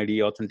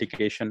OpenID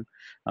authentication,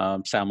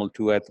 SAML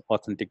 2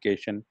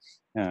 authentication.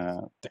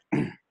 So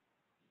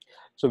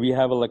we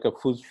have like a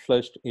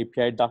full-fledged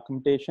API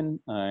documentation,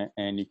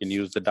 and you can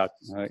use the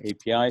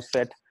API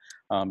set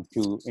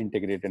to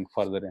integrate and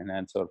further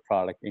enhance our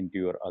product into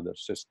your other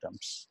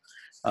systems.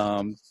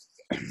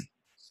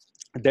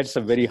 That's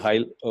a very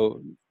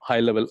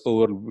high-level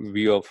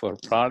overview of our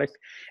product.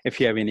 If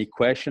you have any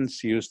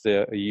questions, use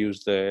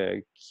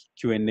the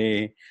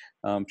Q&A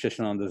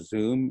session on the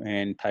Zoom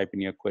and type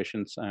in your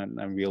questions,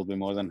 and we'll be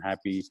more than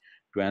happy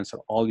to answer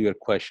all your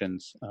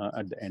questions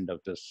at the end of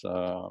this,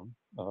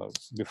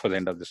 before the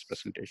end of this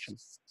presentation.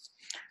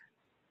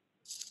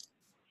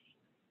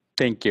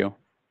 Thank you.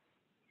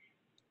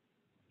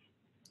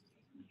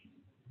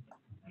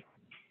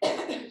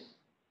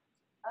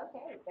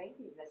 Okay, thank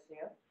you,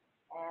 Vishnu.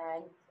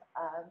 And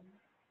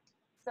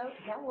so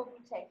now we'll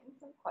be taking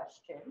some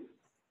questions.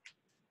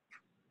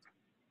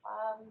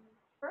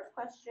 First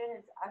question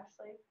is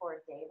actually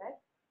for David.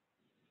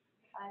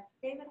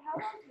 David,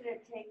 how long did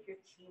it take your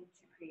team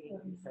to create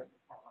the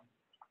service catalog?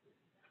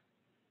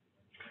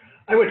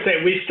 I would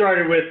say we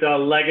started with a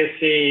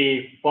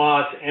legacy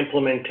BOSS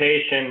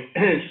implementation.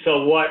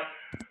 So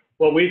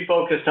what we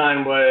focused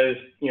on was,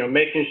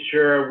 making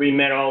sure we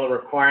met all the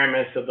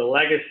requirements of the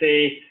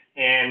legacy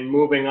and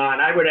moving on.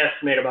 I would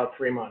estimate about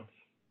 3 months.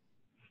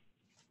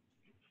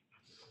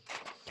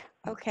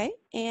 Okay,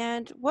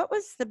 and what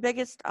was the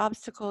biggest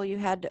obstacle you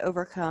had to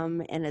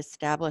overcome in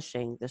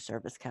establishing the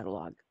service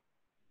catalog?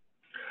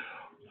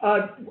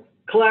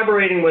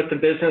 Collaborating with the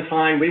business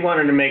line, we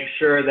wanted to make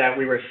sure that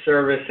we were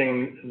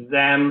servicing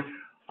them.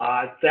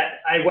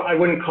 I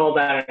wouldn't call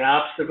that an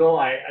obstacle.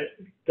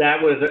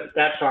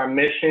 That's our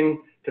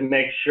mission, to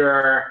make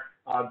sure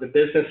the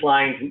business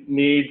line's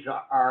needs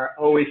are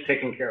always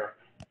taken care of.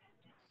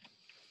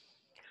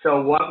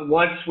 So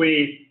once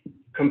we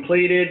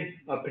completed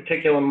a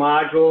particular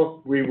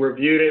module, we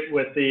reviewed it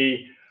with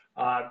the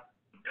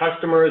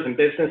customers and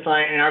business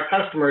line, and our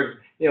customers,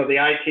 the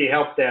IT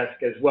help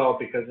desk as well,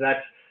 because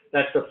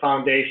that's the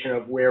foundation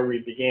of where we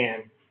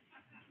began.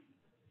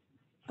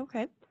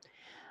 Okay.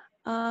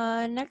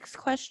 Next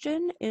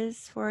question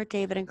is for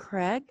David and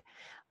Craig.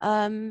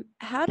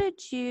 How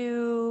did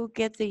you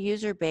get the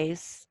user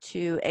base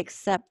to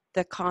accept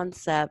the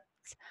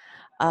concept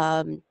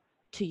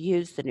to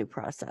use the new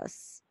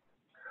process?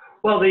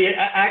 Well,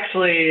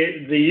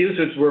 actually, the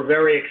users were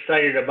very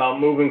excited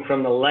about moving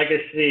from the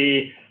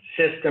legacy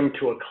system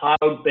to a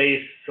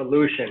cloud-based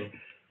solution.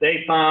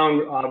 They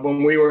found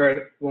when we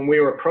were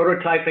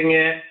prototyping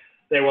it,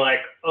 they were like,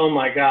 "Oh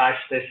my gosh,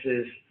 this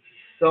is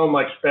so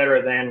much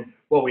better than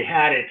what we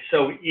had. It's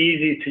so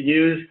easy to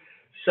use."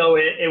 So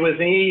it was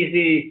an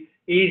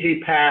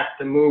easy path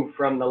to move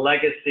from the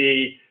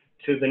legacy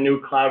to the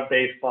new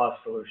cloud-based BOSS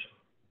solution.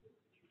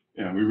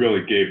 Yeah, we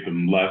really gave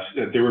them less.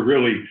 They were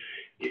really,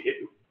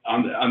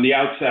 on the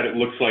outside, it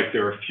looks like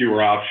there are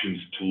fewer options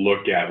to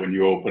look at when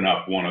you open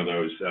up one of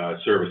those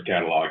service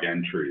catalog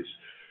entries.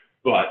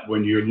 But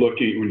when you're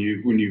looking, when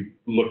you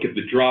look at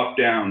the drop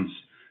downs,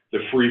 the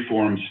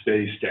freeform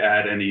space to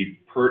add any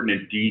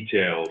pertinent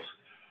details,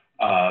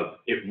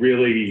 it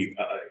really,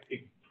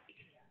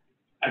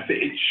 I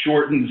think it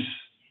shortens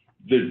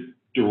the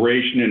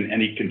duration and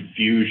any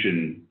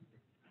confusion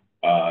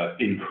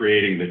in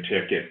creating the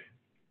ticket.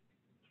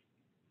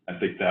 I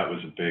think that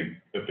was a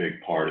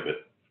big part of it.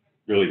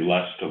 Really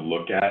less to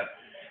look at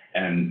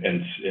and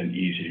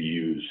easy to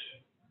use.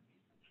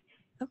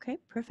 Okay,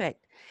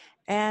 perfect.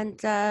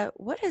 And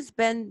what has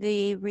been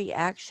the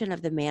reaction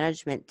of the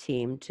management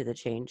team to the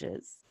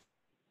changes?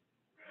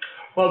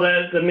 Well,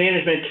 the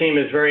management team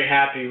is very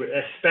happy,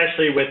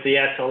 especially with the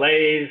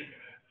SLAs,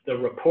 the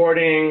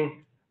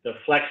reporting, the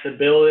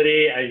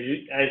flexibility.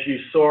 As you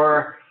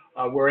saw,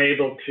 we're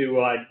able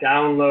to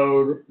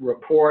download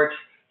reports,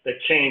 the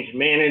change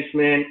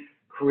management,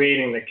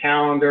 creating the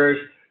calendars.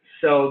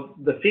 So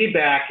the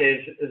feedback is,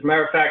 as a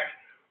matter of fact,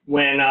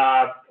 when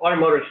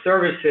automotive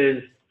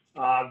services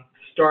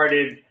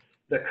started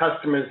the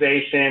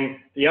customization,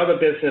 the other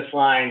business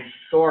lines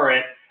saw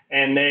it,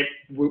 and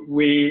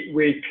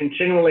we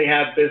continually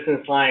have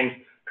business lines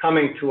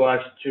coming to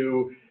us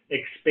to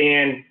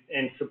expand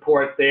and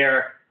support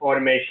their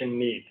automation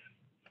needs.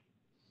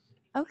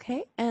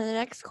 Okay, and the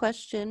next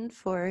question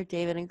for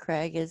David and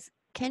Craig is,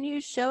 can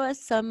you show us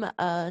some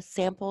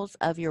samples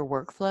of your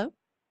workflow?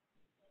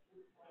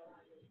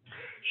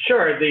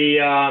 Sure.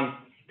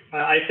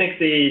 I think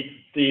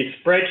the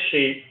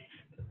spreadsheet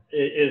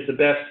is the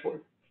best.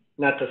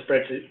 Not the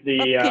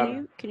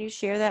spreadsheet. Can you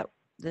share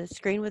the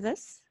screen with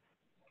us?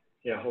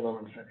 Yeah. Hold on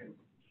 1 second.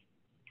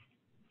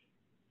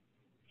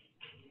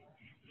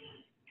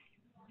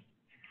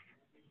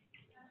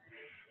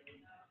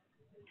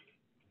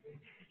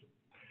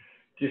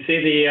 Do you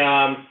see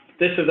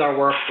this is our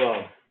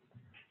workflow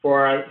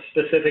for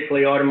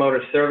specifically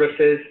automotive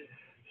services.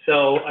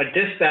 So a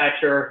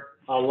dispatcher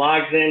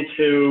logs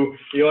into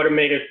the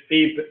automated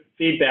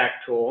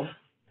feedback tool,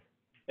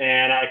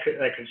 and I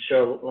could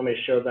show. Let me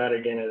show that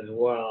again as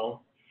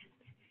well.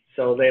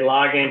 So they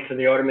log into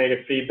the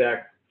automated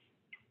feedback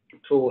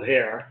tool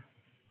here,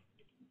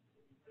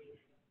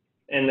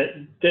 and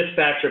the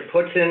dispatcher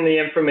puts in the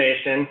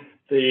information,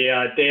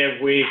 the day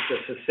of week,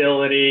 the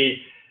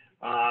facility,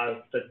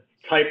 the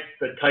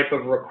type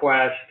of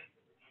request,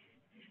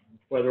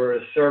 whether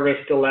it's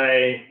service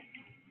delay.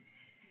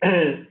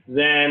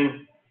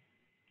 Then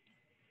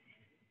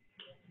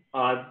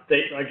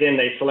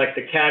they select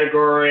the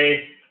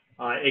category.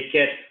 It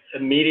gets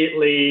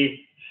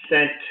immediately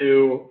sent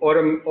to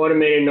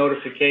automated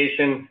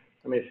notification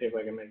Let me see if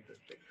I can make this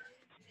bigger.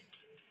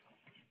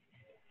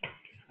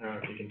 I don't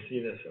know if you can see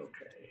this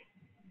okay.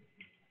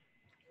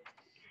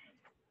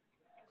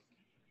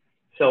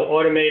 So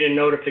automated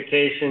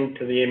notification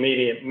to the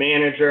immediate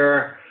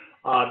manager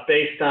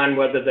based on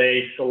whether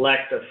they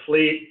select a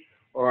fleet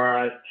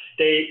or a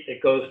state.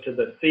 It goes to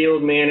the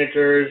field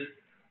managers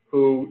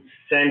who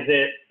sends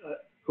it,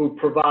 who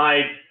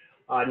provides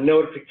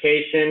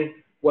notification.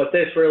 What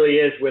this really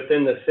is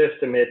within the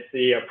system, it's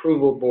the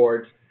approval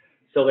boards.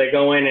 So they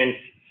go in and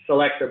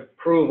select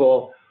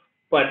approval,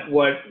 but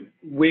what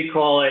we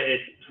call it,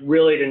 it's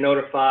really to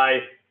notify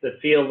the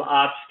field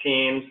ops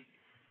teams.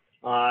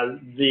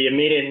 The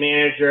immediate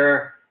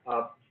manager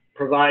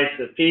provides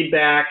the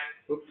feedback.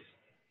 Oops.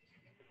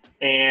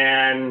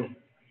 And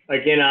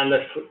again,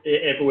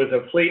 if it was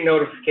a fleet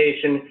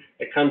notification,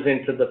 it comes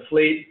into the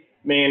fleet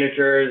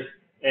managers,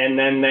 and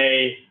then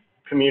they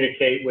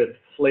communicate with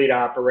fleet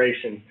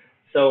operations.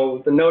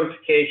 So the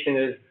notification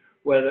is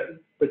whether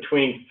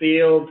between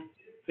field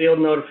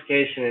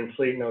notification and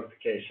fleet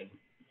notification.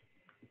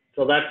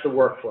 So that's the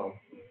workflow.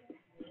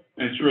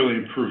 And it's really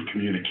improved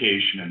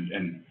communication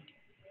and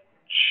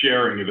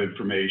sharing of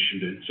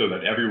information so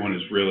that everyone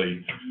is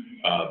really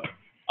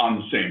on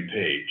the same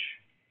page.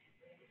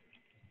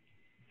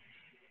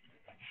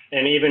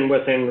 And even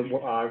within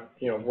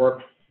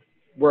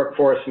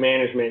workforce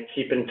management,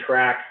 keeping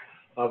track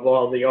of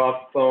all the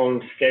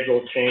off-phone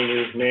schedule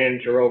changes,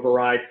 manager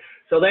overrides.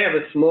 So they have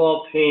a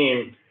small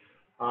team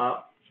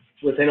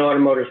within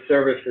automotive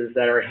services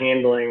that are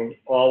handling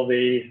all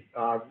the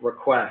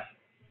requests.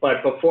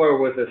 But before it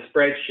was a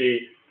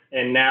spreadsheet,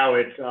 and now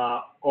it's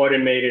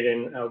automated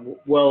and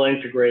well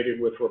integrated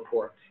with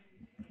reports.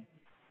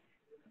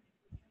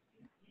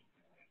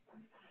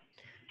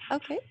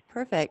 Okay,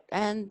 perfect.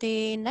 And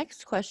the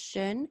next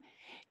question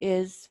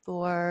is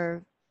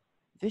for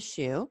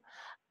Vishu.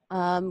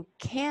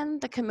 Can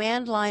the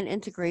command line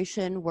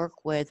integration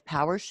work with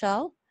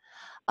PowerShell?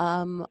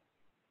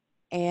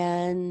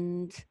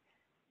 And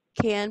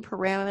can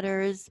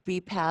parameters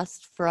be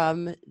passed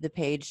from the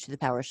page to the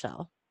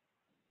PowerShell?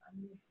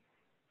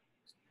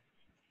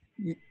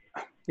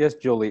 Yes,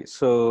 Jolie.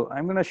 So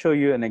I'm going to show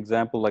you an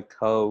example like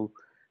how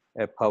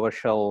a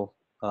PowerShell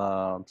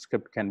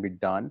script can be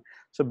done.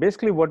 So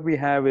basically what we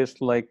have is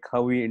like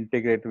how we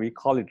integrate, we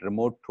call it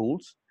remote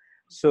tools.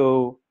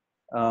 So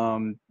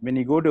when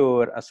you go to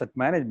our asset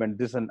management,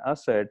 this is an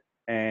asset,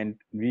 and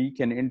we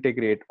can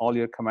integrate all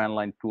your command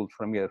line tools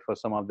from here. For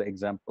some of the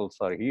examples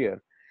are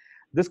here.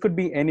 This could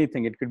be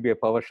anything. It could be a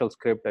PowerShell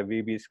script, a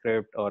VB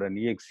script, or an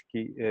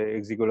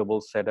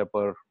executable setup,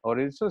 or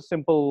it's a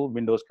simple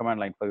Windows command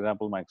line, for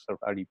example, Microsoft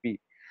RDP.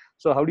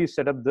 So how do you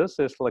set up this?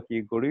 Is like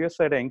you go to your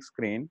settings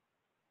screen,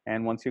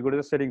 and once you go to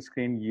the settings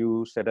screen,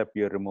 you set up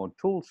your remote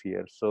tools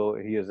here. So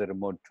here's a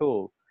remote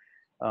tool.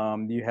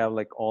 You have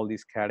like all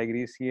these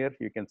categories here.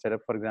 You can set up,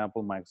 for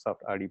example,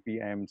 Microsoft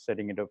RDP. I'm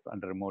setting it up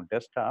under remote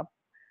desktop.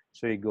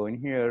 So you go in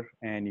here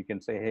and you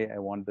can say, hey, I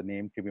want the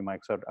name to be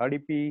Microsoft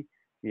RDP.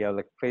 We have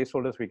like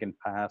placeholders. We can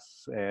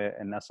pass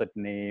an asset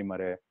name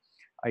or a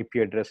IP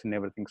address and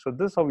everything. So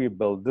this is how we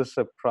build. This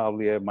is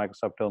probably a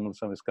Microsoft Terminal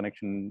Service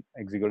Connection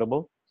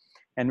executable.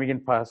 And we can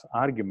pass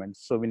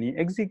arguments. So when you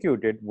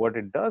execute it, what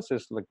it does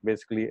is like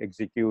basically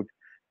execute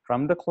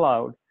from the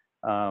cloud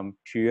to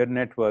your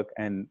network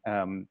and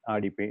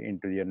RDP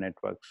into your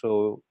network.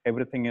 So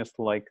everything is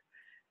like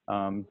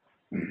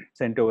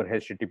sent over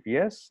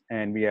HTTPS,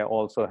 and we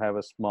also have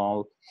a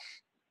small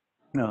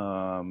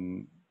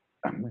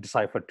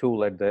decipher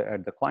tool at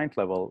the client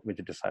level, which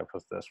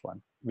deciphers this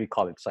one. We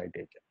call it site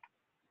agent.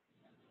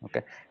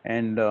 Okay,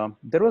 and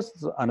there was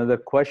another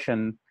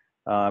question,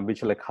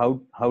 which like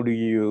how do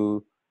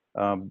you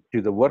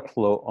do the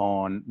workflow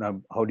on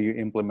how do you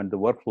implement the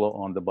workflow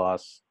on the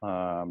boss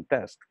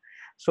test?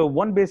 So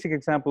one basic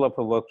example of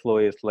a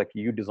workflow is like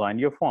you design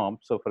your form.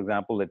 So for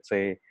example, let's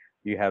say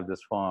you have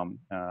this form,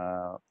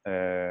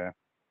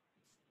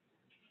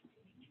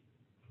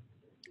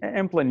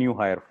 employee new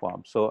hire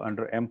form. So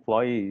under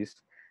employees,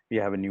 we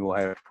have a new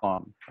hire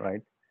form,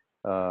 right?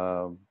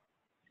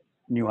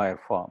 New hire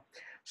form.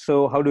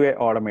 So how do I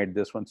automate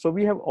this one? So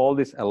we have all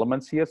these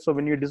elements here. So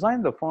when you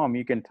design the form,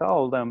 you can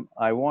tell them,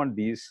 I want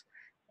these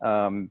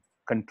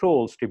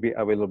controls to be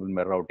available in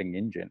my routing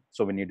engine.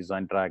 So when you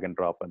design drag and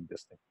drop on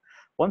this thing.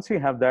 Once you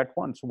have that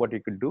one, so what you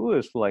could do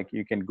is like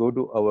you can go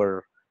to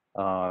our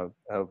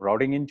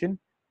routing engine.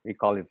 We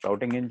call it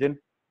routing engine.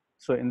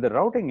 So in the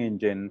routing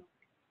engine,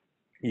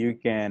 you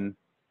can,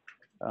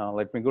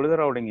 let me go to the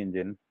routing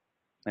engine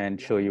and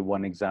show you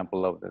one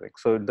example of the thing.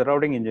 So the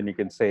routing engine, you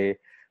can say,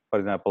 for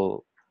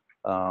example,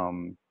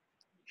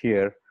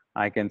 here,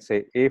 I can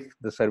say if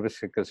the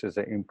service request is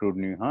an improved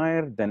new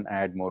hire, then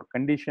add more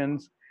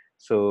conditions.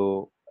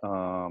 So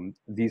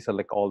these are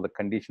like all the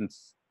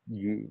conditions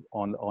you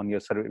on your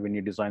service when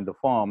you design the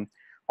form,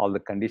 all the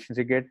conditions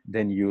you get,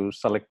 then you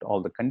select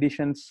all the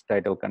conditions,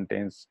 title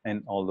contains,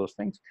 and all those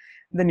things.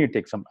 Then you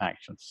take some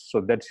actions.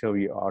 So that's how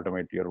you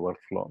automate your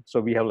workflow. So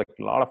we have like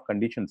a lot of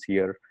conditions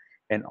here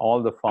and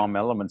all the form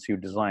elements you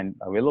design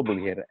available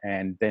here,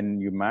 and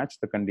then you match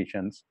the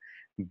conditions.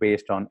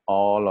 based on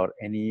all or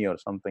any or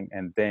something,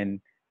 and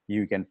then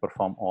you can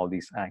perform all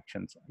these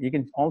actions. You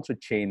can also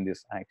chain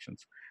these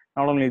actions.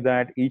 Not only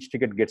that, each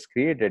ticket gets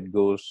created,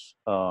 goes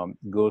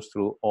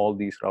through all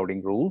these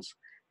routing rules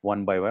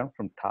one by one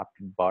from top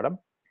to bottom,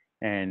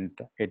 and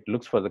it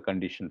looks for the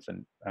conditions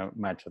and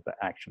matches the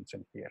actions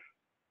in here.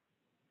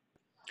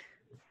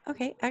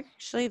 Okay,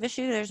 actually,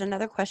 Vishu, there's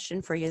another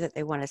question for you that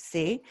they want to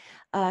see.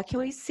 Can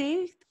we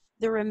see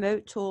the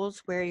remote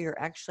tools where you're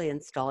actually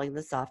installing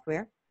the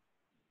software?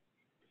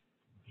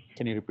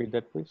 Can you repeat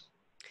that, please?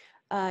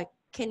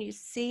 Can you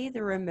see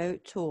the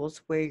remote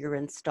tools where you're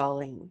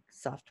installing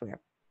software?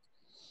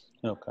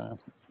 Okay.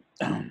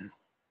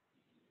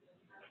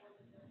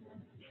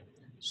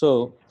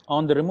 So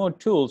on the remote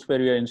tools where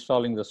we are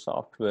installing the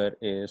software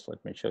is,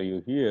 let me show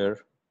you here.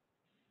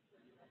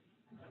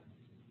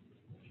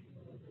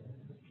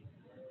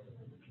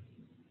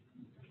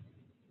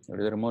 Go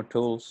to the remote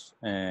tools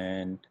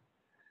and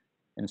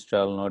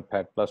install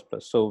Notepad++.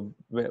 So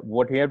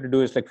what we have to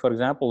do is, like, for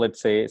example, let's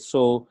say,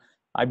 so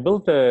I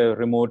built a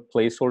remote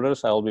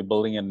placeholders. I'll be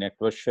building a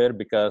network share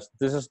because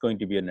this is going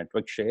to be a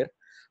network share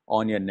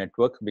on your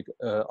network.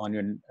 On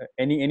your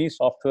any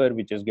software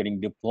which is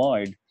getting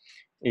deployed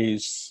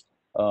is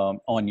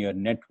on your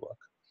network.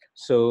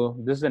 So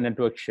this is a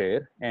network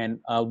share, and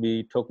I'll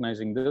be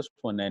tokenizing this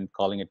one and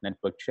calling it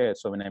network share.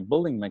 So when I'm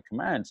building my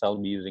commands, I'll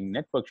be using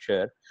network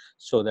share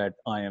so that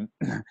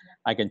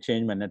I can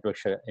change my network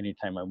share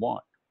anytime I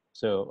want.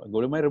 So I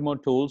go to my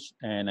remote tools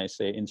and I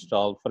say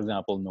install, for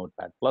example,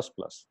 Notepad++.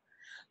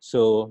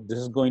 So this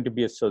is going to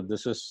be, so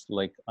this is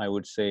like, I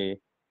would say,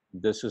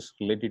 this is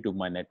related to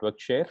my network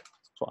share.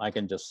 So I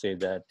can just say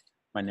that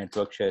my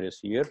network share is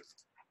here.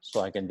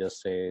 So I can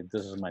just say,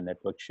 this is my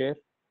network share,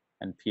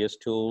 and PS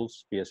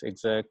tools, PS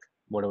exec,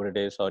 whatever it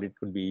is, or it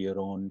could be your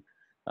own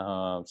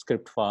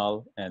script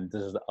file. And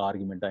this is the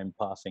argument I'm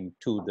passing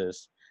to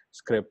this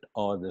script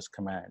or this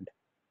command.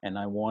 And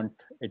I want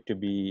it to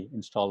be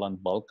installed on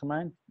bulk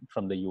command.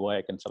 From the UI,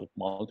 I can select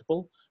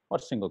multiple or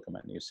single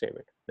command, you save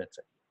it, that's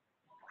it.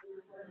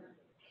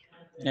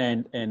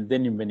 And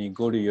then when you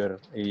go to your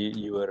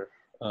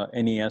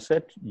any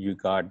asset, you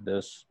got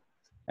this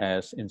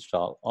as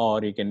install,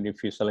 or you can,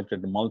 if you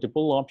selected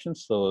multiple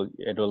options, so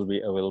it will be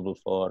available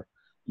for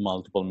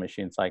multiple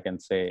machines. I can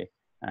say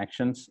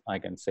actions, I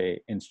can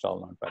say install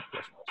Notepad++,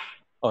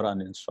 or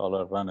uninstall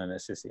or run an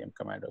SCCM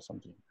command or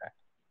something like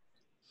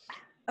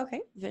that.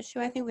 Okay, Vishu,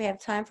 I think we have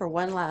time for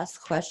one last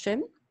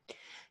question.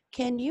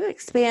 Can you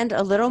expand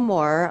a little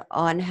more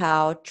on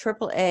how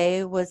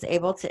AAA was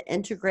able to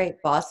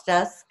integrate Boss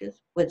Desk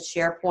with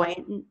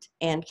SharePoint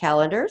and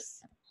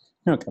calendars?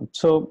 Okay,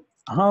 so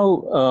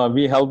how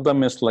we help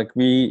them is, like,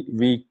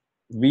 we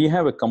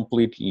have a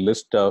complete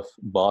list of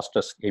Boss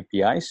Desk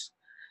APIs.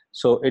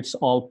 So it's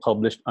all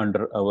published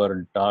under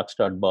our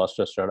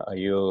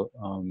docs.bossdesk.io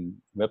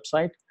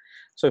website.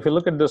 So if you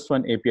look at this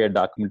one, API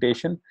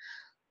documentation,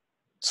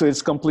 so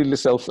it's completely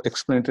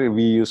self-explanatory.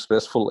 We use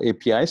RESTful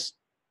APIs.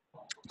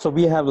 So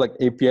we have like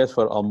APIs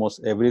for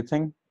almost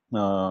everything.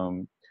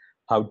 How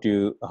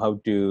to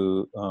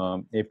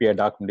API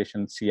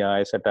documentation,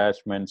 CIs,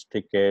 attachments,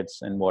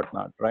 tickets, and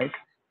whatnot, right?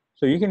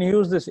 So you can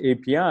use these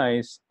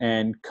APIs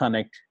and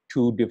connect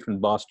two different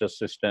Boss Desk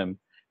system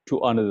to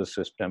another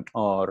system,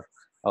 or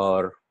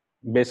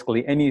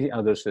basically any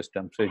other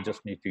system. So you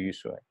just need to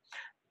use it.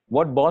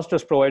 What Boss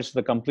Desk provides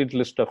the complete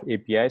list of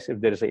APIs.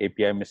 If there is an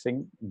API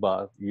missing,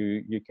 but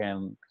you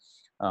can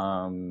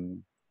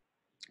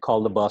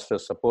call the Boss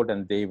Desk support,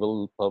 and they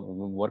will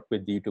work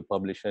with you to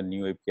publish a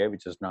new API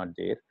which is not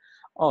there.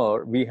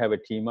 Or we have a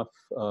team of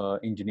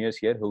engineers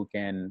here who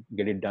can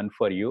get it done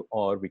for you,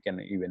 or we can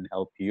even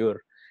help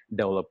your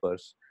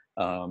developers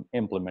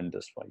implement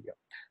this for you.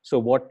 So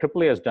what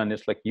AAA has done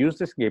is, like, use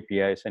this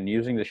APIs, and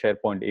using the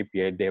SharePoint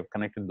API, they have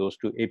connected those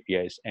two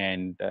APIs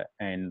and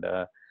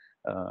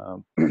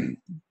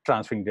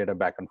transferring data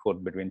back and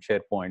forth between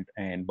SharePoint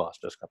and Boss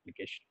Desk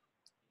application.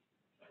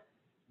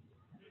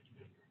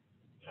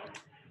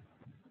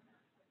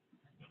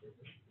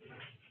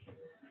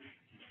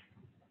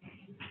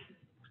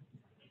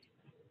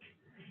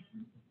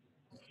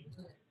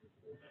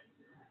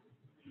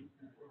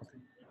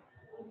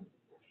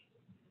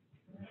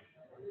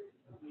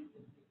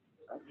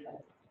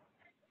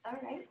 All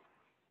right.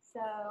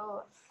 So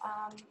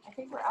I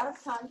think we're out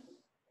of time for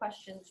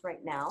questions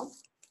right now.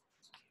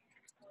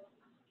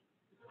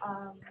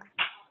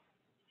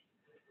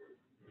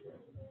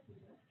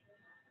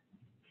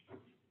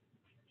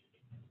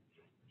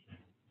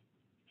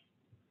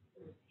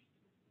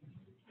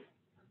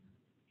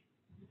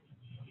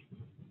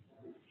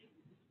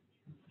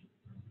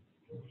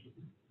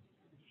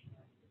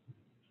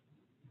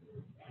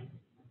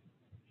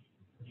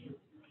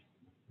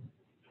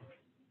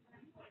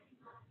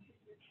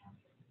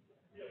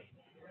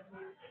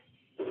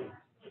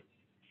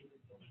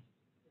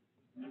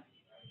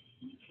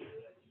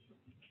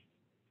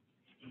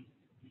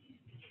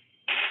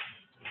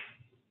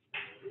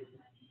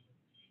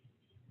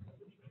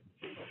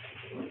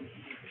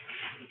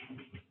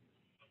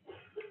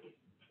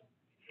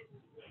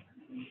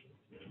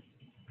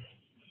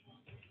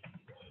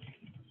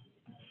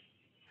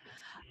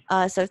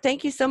 So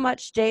thank you so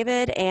much,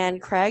 David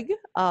and Craig.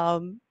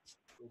 Oops,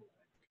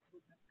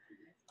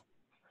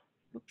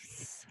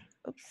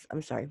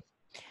 I'm sorry.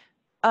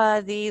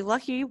 The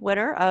lucky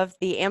winner of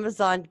the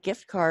Amazon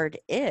gift card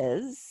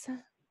is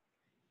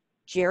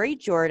Jerry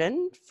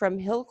Jordan from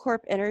Hillcorp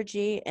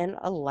Energy in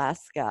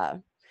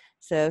Alaska.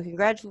 So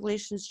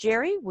congratulations,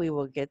 Jerry. We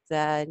will get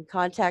that in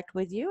contact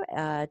with you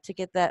to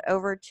get that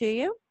over to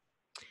you.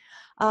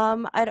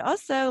 I'd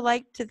also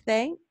like to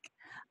thank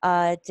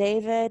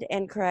David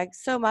and Craig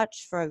so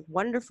much for a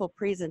wonderful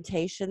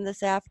presentation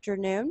this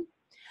afternoon.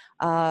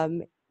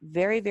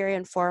 Very, very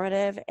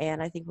informative,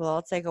 and I think we'll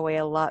all take away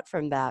a lot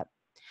from that.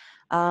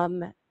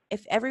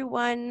 If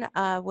everyone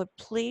would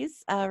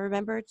please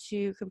remember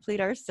to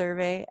complete our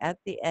survey at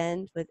the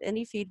end with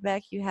any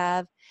feedback you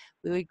have,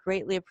 we would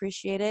greatly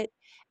appreciate it.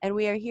 And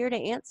we are here to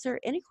answer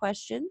any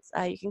questions.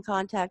 You can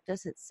contact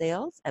us at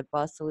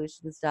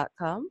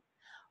sales@bosssolutions.com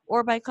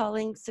or by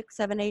calling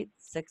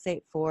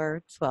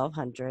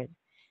 678-684-1200.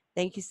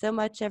 Thank you so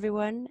much,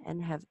 everyone,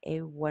 and have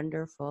a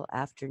wonderful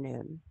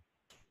afternoon.